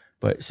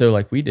 But so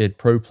like we did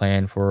Pro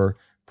Plan for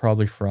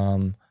probably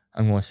from,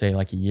 I'm going to say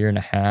like a year and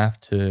a half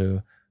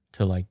to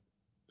like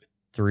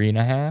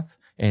 3.5.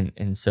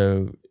 And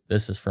so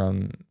this is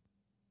from,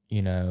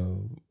 you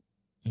know,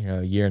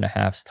 a year and a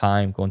half's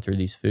time going through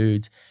these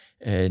foods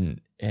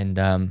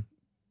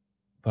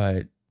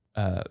but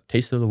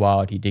Taste of the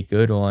Wild, he did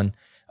good on,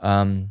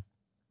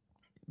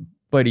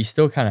 but he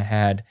still kind of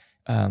had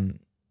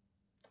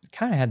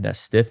that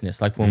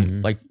stiffness. Like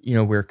when, like, you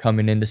know, we're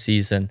coming into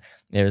season,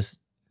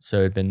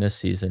 it'd been this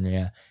season.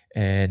 Yeah.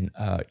 And,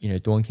 you know,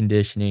 doing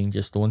conditioning,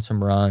 just doing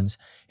some runs,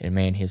 and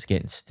man, he's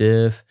getting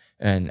stiff.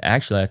 And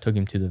actually I took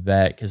him to the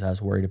vet because I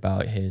was worried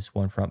about his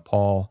one front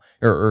paw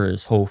or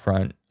his whole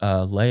front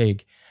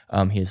leg.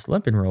 He was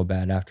limping real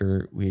bad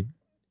after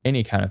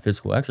any kind of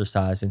physical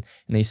exercise. And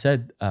they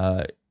said,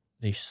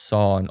 they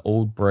saw an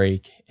old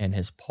break in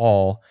his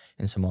paw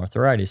and some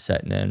arthritis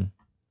setting in.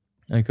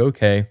 Like,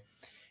 okay.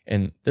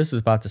 And this is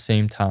about the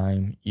same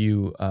time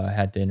you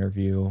had the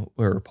interview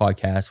or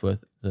podcast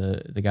with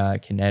the guy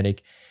at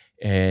Kinetic.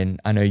 And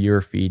I know you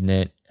were feeding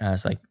it. And I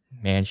was like,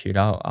 man, shoot,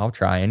 I'll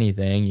try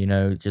anything, you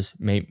know, just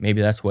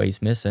maybe that's what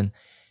he's missing.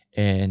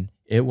 And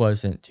it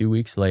wasn't 2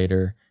 weeks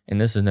later,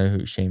 this is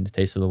no shame to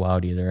Taste of the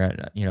Wild either.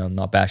 I'm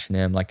not bashing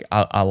him. Like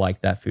I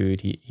like that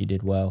food. He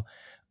did well.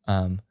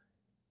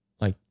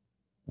 Like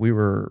we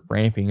were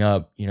ramping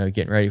up,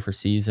 getting ready for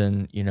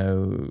season,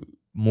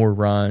 more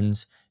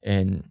runs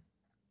and,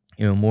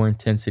 more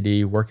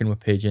intensity, working with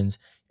pigeons,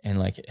 and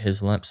like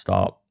his limp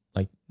stop,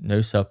 like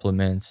no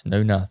supplements,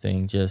 no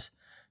nothing, just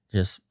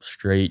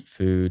straight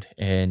food.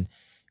 And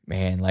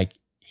man, like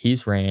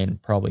he's ran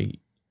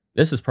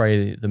this is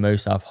probably the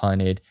most I've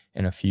hunted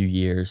in a few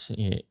years,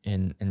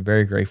 and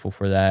very grateful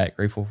for that.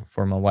 Grateful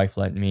for my wife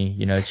letting me,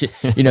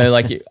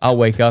 like I'll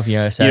wake up,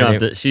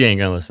 Saturday. She ain't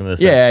gonna listen to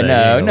this.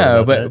 Yeah,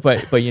 no, but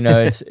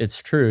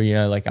it's true.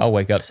 Like I'll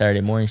wake up Saturday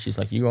morning. She's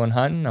like, "You going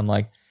hunting?" I'm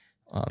like,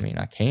 "I mean,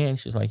 I can."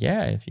 She's like,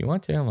 "Yeah, if you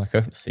want to." I'm like,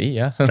 "Oh, see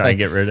ya." Trying to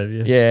get rid of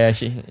you. Yeah,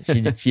 she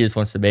just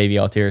wants the baby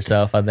all to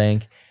herself, I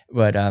think.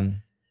 But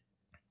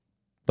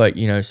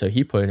so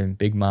he put in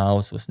big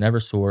miles, was never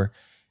sore.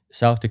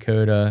 South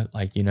Dakota,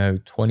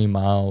 20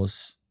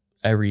 miles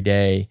every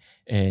day,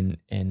 and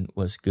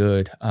was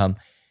good.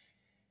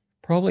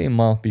 Probably a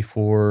month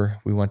before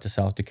we went to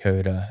South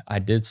Dakota, I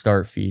did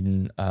start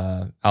feeding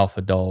Alpha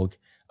Dog.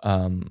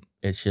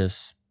 It's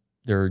just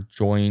their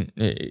joint.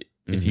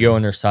 If you go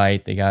on their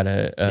site, they got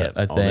a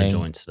thing. All their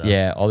joint stuff.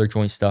 Yeah, all their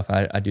joint stuff.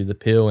 I do the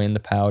pill and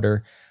the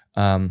powder.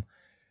 I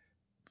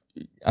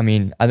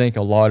mean, I think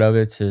a lot of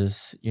it's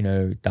his,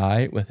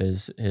 diet with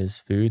his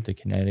food, the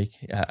Kinetic.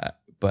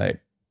 But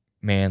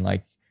man,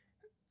 like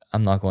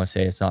I'm not going to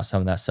say it's not some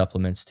of that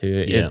supplements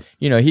too.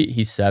 Yeah.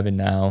 He's 7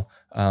 now.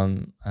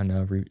 I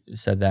know I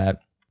said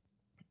that.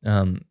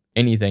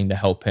 Anything to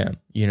help him,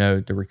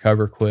 to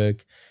recover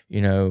quick.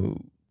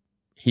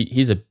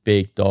 He's a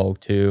big dog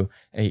too.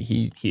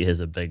 He is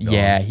a big dog.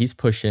 Yeah, he's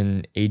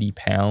pushing 80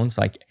 pounds.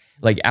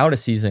 Like out of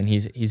season,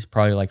 he's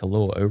probably like a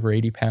little over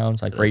 80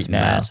 pounds. Like right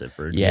now, massive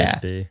for a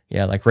GSP.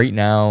 Yeah. Like right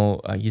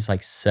now, he's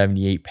like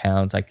 78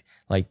 pounds. Like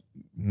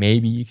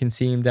maybe you can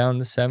see him down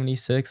to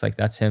 76. Like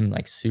that's him,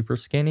 like super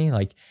skinny.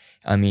 Like,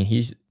 I mean,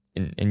 he's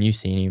and you've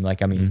seen him.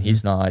 Like, I mean,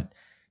 he's not.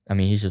 I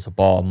mean, he's just a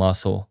ball of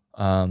muscle.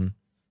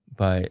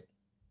 But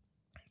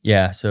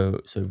yeah,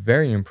 so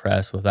very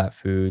impressed with that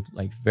food.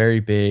 Like, very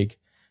big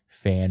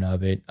fan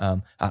of it.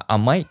 I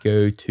might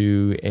go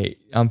to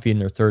I'm feeding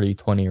their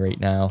 30-20 right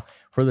now.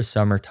 For the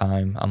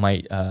summertime, I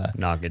might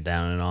knock it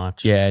down a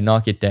notch. Yeah,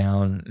 knock it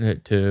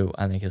down to,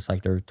 I think it's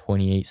like their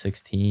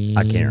 28-16.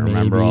 I can't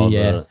remember maybe. all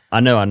the. I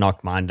know I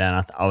knocked mine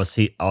down. I was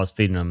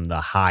feeding them the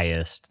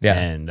highest, Yeah.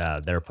 and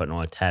they were putting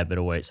on a tad bit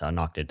of weight, so I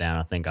knocked it down.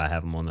 I think I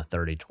have them on the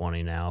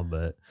 30-20 now,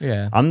 but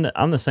Yeah, I'm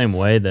the same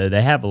way though.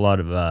 They have a lot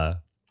of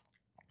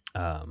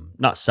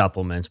not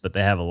supplements, but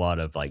they have a lot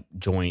of like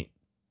joint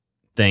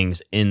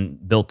things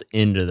built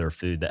into their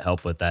food that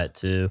help with that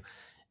too,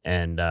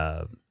 and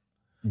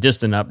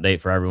just an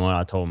update for everyone.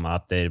 I told them I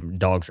updated.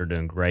 Dogs are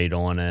doing great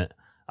on it.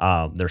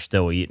 They're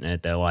still eating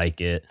it. They like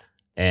it.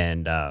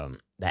 And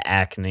the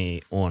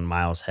acne on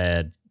Miles'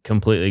 head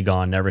completely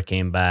gone. Never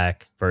came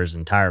back for his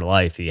entire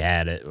life. He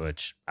had it,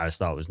 which I just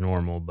thought was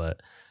normal.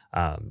 But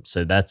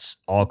so that's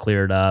all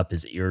cleared up.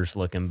 His ears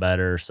looking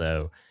better.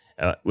 So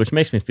which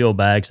makes me feel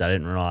bad because I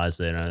didn't realize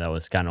that that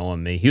was kind of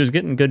on me. He was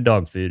getting good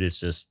dog food. It's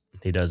just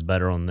he does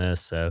better on this.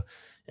 So.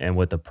 And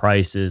with the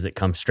prices, it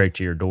comes straight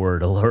to your door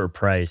at a lower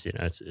price.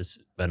 It's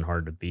been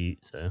hard to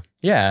beat. So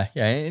yeah,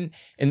 and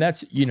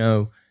that's in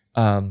your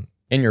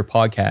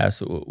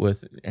podcast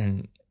with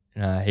and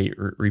I hate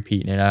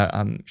repeating it.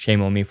 I'm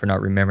shame on me for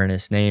not remembering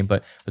his name,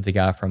 but with the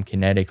guy from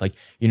Kinetic, like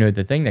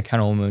the thing that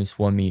kind of almost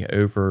won me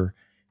over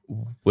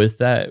with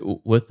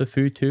the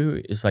food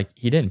too is like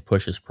he didn't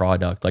push his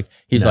product. Like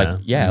he's like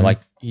like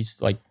he's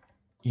like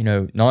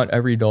not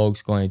every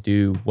dog's going to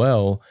do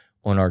well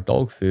on our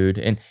dog food,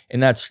 and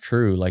that's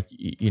true. Like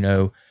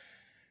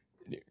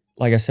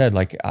like I said,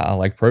 like I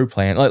like Pro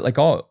Plan, like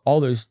all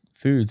those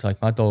foods.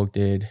 Like my dog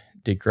did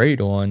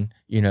great on,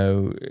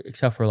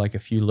 except for like a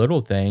few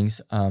little things.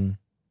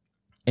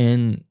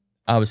 And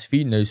I was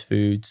feeding those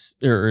foods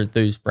or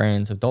those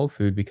brands of dog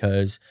food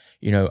because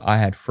I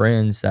had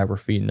friends that were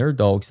feeding their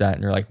dogs that,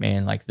 and they're like,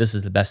 man, like this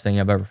is the best thing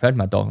I've ever fed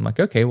my dog. I'm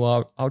like, okay,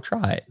 well I'll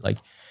try it. Like,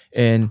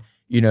 and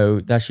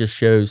that just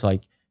shows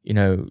like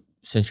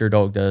since your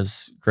dog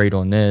does great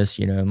on this,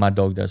 my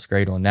dog does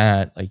great on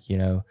that, like,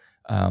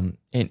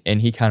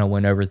 and he kind of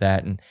went over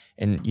that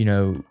and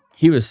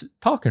he was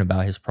talking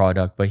about his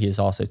product, but he is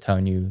also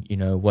telling you,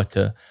 what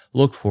to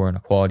look for in a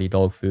quality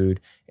dog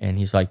food. And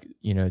he's like,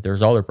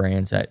 there's other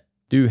brands that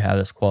do have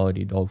this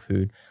quality dog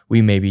food.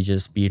 We maybe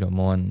just beat them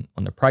on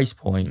the price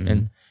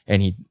point.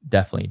 And he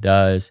definitely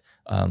does.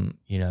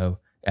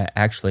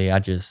 Actually, I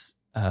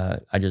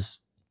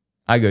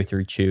go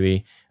through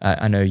Chewy.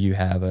 I know you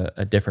have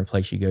a different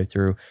place you go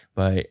through,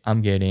 but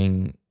I'm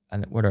getting,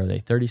 what are they,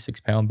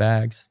 36-pound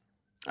bags?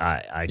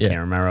 I can't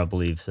remember. I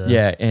believe so.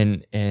 Yeah,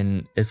 and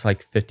it's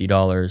like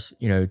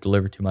 $50,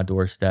 delivered to my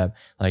doorstep.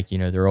 Like,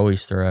 they're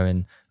always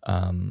throwing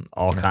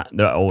all kind.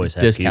 They always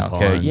have discount coupon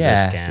code.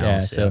 Yeah, discounts. yeah.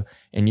 So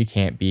and you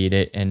can't beat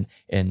it. And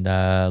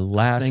I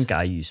last, think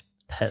I use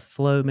Pet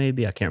Flow,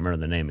 maybe. I can't remember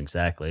the name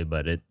exactly,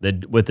 but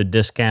with the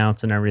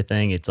discounts and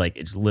everything, it's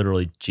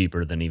literally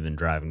cheaper than even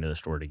driving to the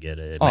store to get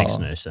it. It makes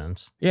no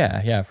sense.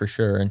 Yeah, for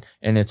sure.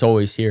 And it's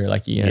always here.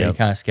 Like, you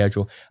kind of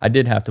schedule. I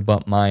did have to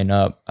bump mine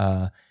up.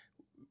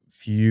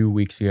 Few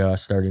weeks ago, I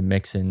started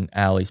mixing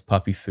Allie's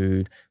puppy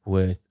food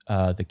with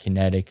the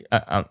Kinetic.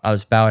 I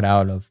was about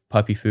out of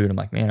puppy food. I'm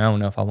like, man, I don't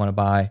know if I want to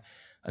buy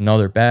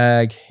another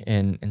bag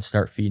and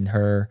start feeding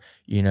her,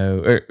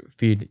 or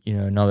feed,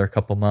 another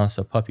couple months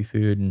of puppy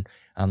food. And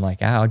I'm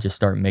like, I'll just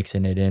start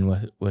mixing it in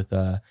with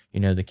the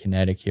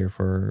Kinetic here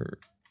for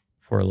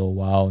a little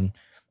while. And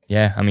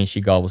yeah, I mean,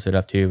 she gobbles it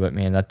up too, but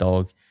man, that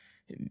dog,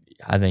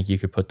 I think you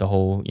could put the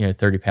whole,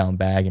 30-pound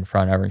bag in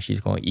front of her and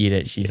she's going to eat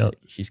it.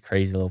 She's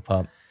crazy little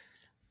pup.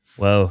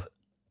 Well,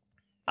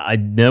 I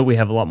know we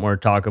have a lot more to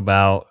talk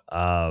about,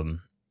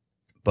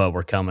 but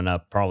we're coming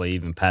up probably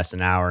even past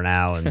an hour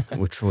now, and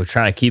we'll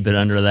try to keep it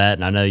under that.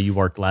 And I know you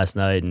worked last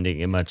night and didn't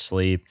get much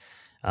sleep,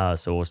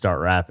 so we'll start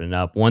wrapping it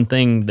up. One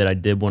thing that I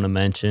did want to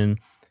mention,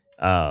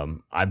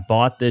 I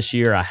bought this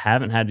year. I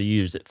haven't had to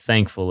use it,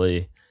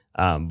 thankfully,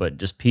 but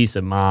just peace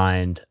of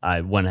mind,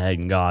 I went ahead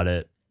and got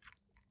it,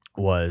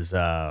 was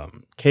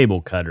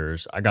cable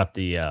cutters. I got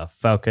the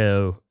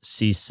Falco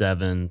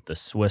C7, the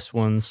Swiss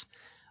ones.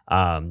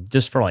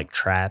 Just for like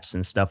traps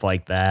and stuff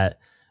like that.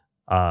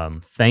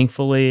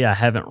 Thankfully, I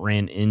haven't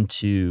ran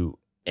into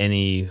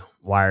any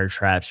wire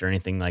traps or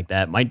anything like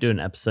that. Might do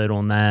an episode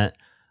on that.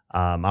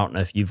 I don't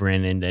know if you've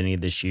ran into any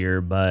this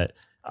year, but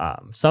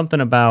something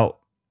about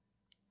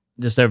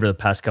just over the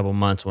past couple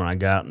months when I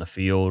got out in the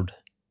field,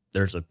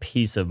 there's a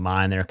peace of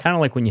mind there. Kind of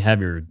like when you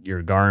have your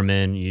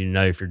Garmin,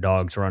 if your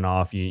dogs run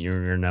off,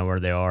 you know where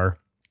they are.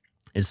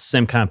 It's the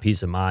same kind of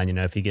peace of mind.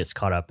 If he gets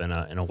caught up in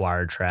a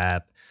wire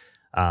trap,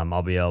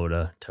 I'll be able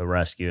to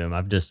rescue him.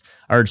 I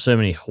heard so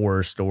many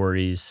horror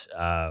stories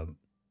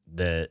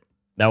that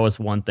was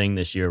one thing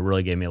this year.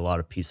 Really gave me a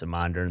lot of peace of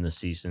mind during the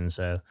season.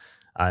 So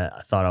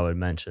I thought I would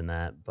mention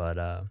that.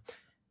 But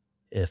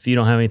if you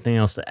don't have anything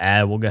else to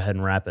add, we'll go ahead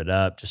and wrap it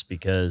up. Just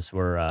because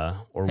we're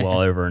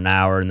well over an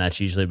hour, and that's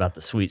usually about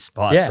the sweet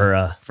spot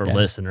for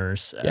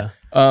listeners. So.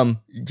 Yeah.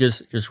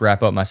 Just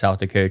wrap up my South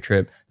Dakota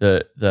trip.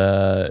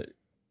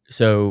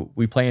 So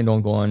we planned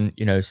on going,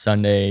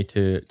 Sunday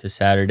to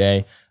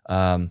Saturday.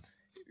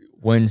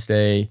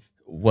 Wednesday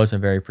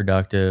wasn't very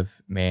productive,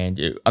 man.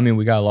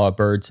 We got a lot of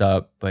birds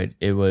up, but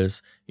it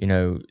was,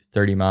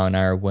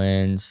 30-mile-an-hour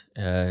winds.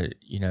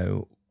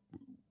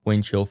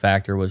 Wind chill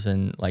factor was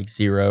in like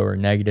 0 or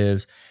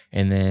negatives.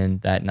 And then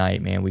that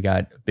night, man, we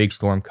got a big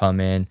storm come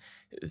in.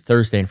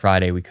 Thursday and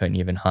Friday, we couldn't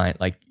even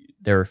hunt. Like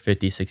there were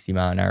 50,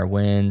 60-mile-an-hour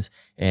winds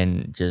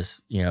and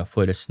just, a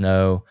foot of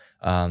snow.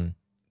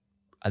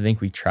 I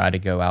think we tried to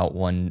go out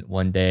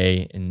one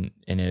day and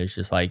it was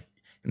just like,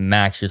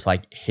 Max just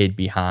like hid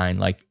behind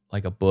like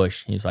a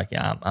bush. He's like,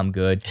 yeah, I'm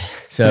good.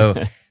 So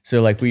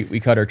like we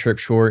cut our trip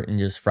short and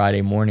just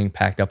Friday morning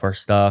packed up our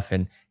stuff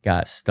and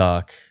got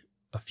stuck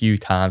a few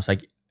times.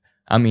 Like,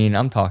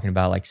 I'm talking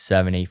about like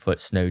 7-8 foot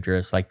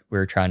snowdrifts. Like we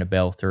were trying to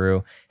bail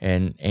through,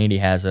 and Andy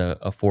has a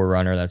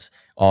 4Runner that's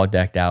all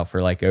decked out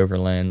for like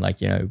overland, like,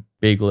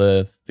 big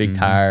lift, big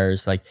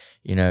tires, like,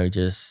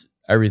 just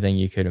everything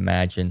you could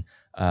imagine.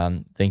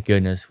 Thank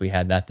goodness we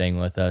had that thing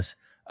with us.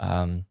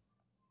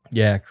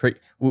 Yeah,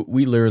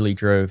 we literally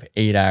drove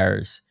 8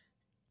 hours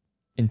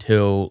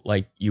until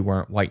like you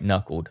weren't white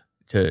knuckled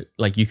to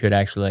like you could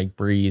actually like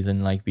breathe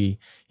and like be.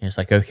 It's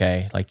like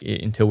okay, like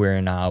until we were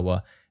in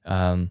Iowa.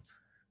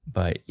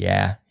 But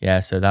yeah.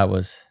 So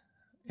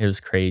it was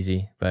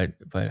crazy. But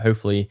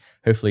hopefully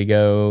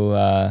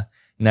go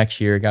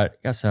next year.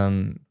 Got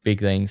some big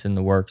things in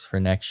the works for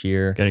next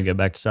year. Gonna go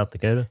back to South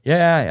Dakota?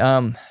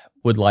 Yeah.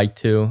 Would like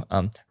to.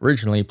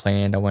 Originally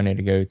planned, I wanted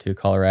to go to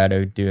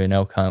Colorado, do an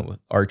elk hunt with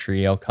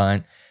archery elk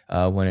hunt.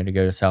 Wanted to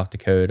go to South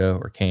Dakota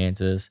or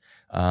Kansas,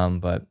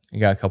 but we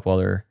got a couple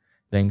other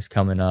things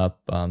coming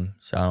up.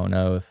 So I don't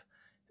know if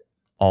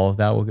all of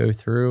that will go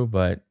through,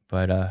 but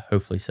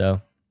hopefully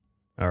so.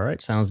 All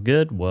right, sounds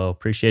good. Well,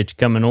 appreciate you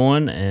coming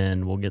on,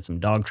 and we'll get some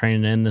dog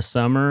training in this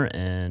summer,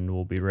 and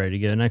we'll be ready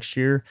to go next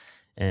year,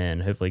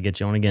 and hopefully get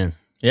you on again.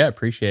 Yeah,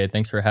 appreciate it.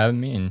 Thanks for having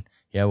me, and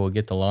yeah, we'll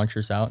get the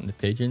launchers out and the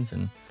pigeons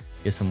and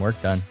get some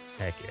work done.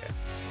 Heck yeah.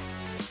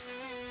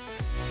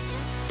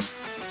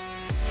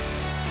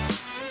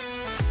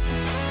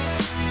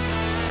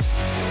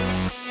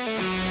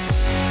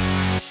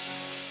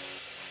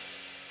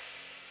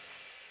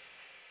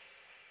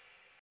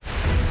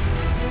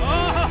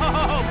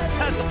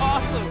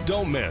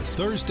 Don't miss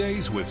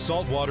Thursdays with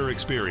Saltwater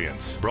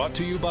Experience, brought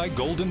to you by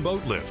Golden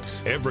Boat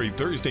Lifts, every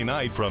Thursday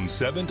night from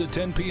 7 to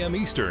 10 p.m.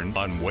 Eastern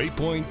on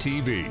Waypoint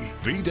TV,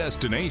 the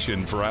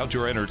destination for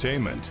outdoor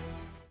entertainment.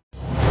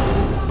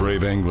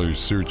 Brave anglers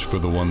search for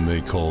the one they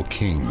call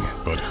king,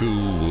 but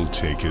who will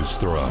take his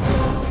throne?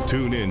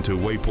 Tune in to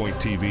Waypoint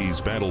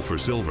TV's Battle for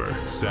Silver,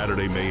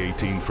 Saturday, May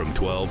 18th from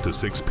 12 to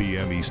 6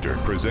 p.m. Eastern,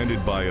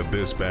 presented by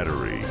Abyss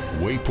Battery.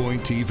 Waypoint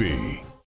TV.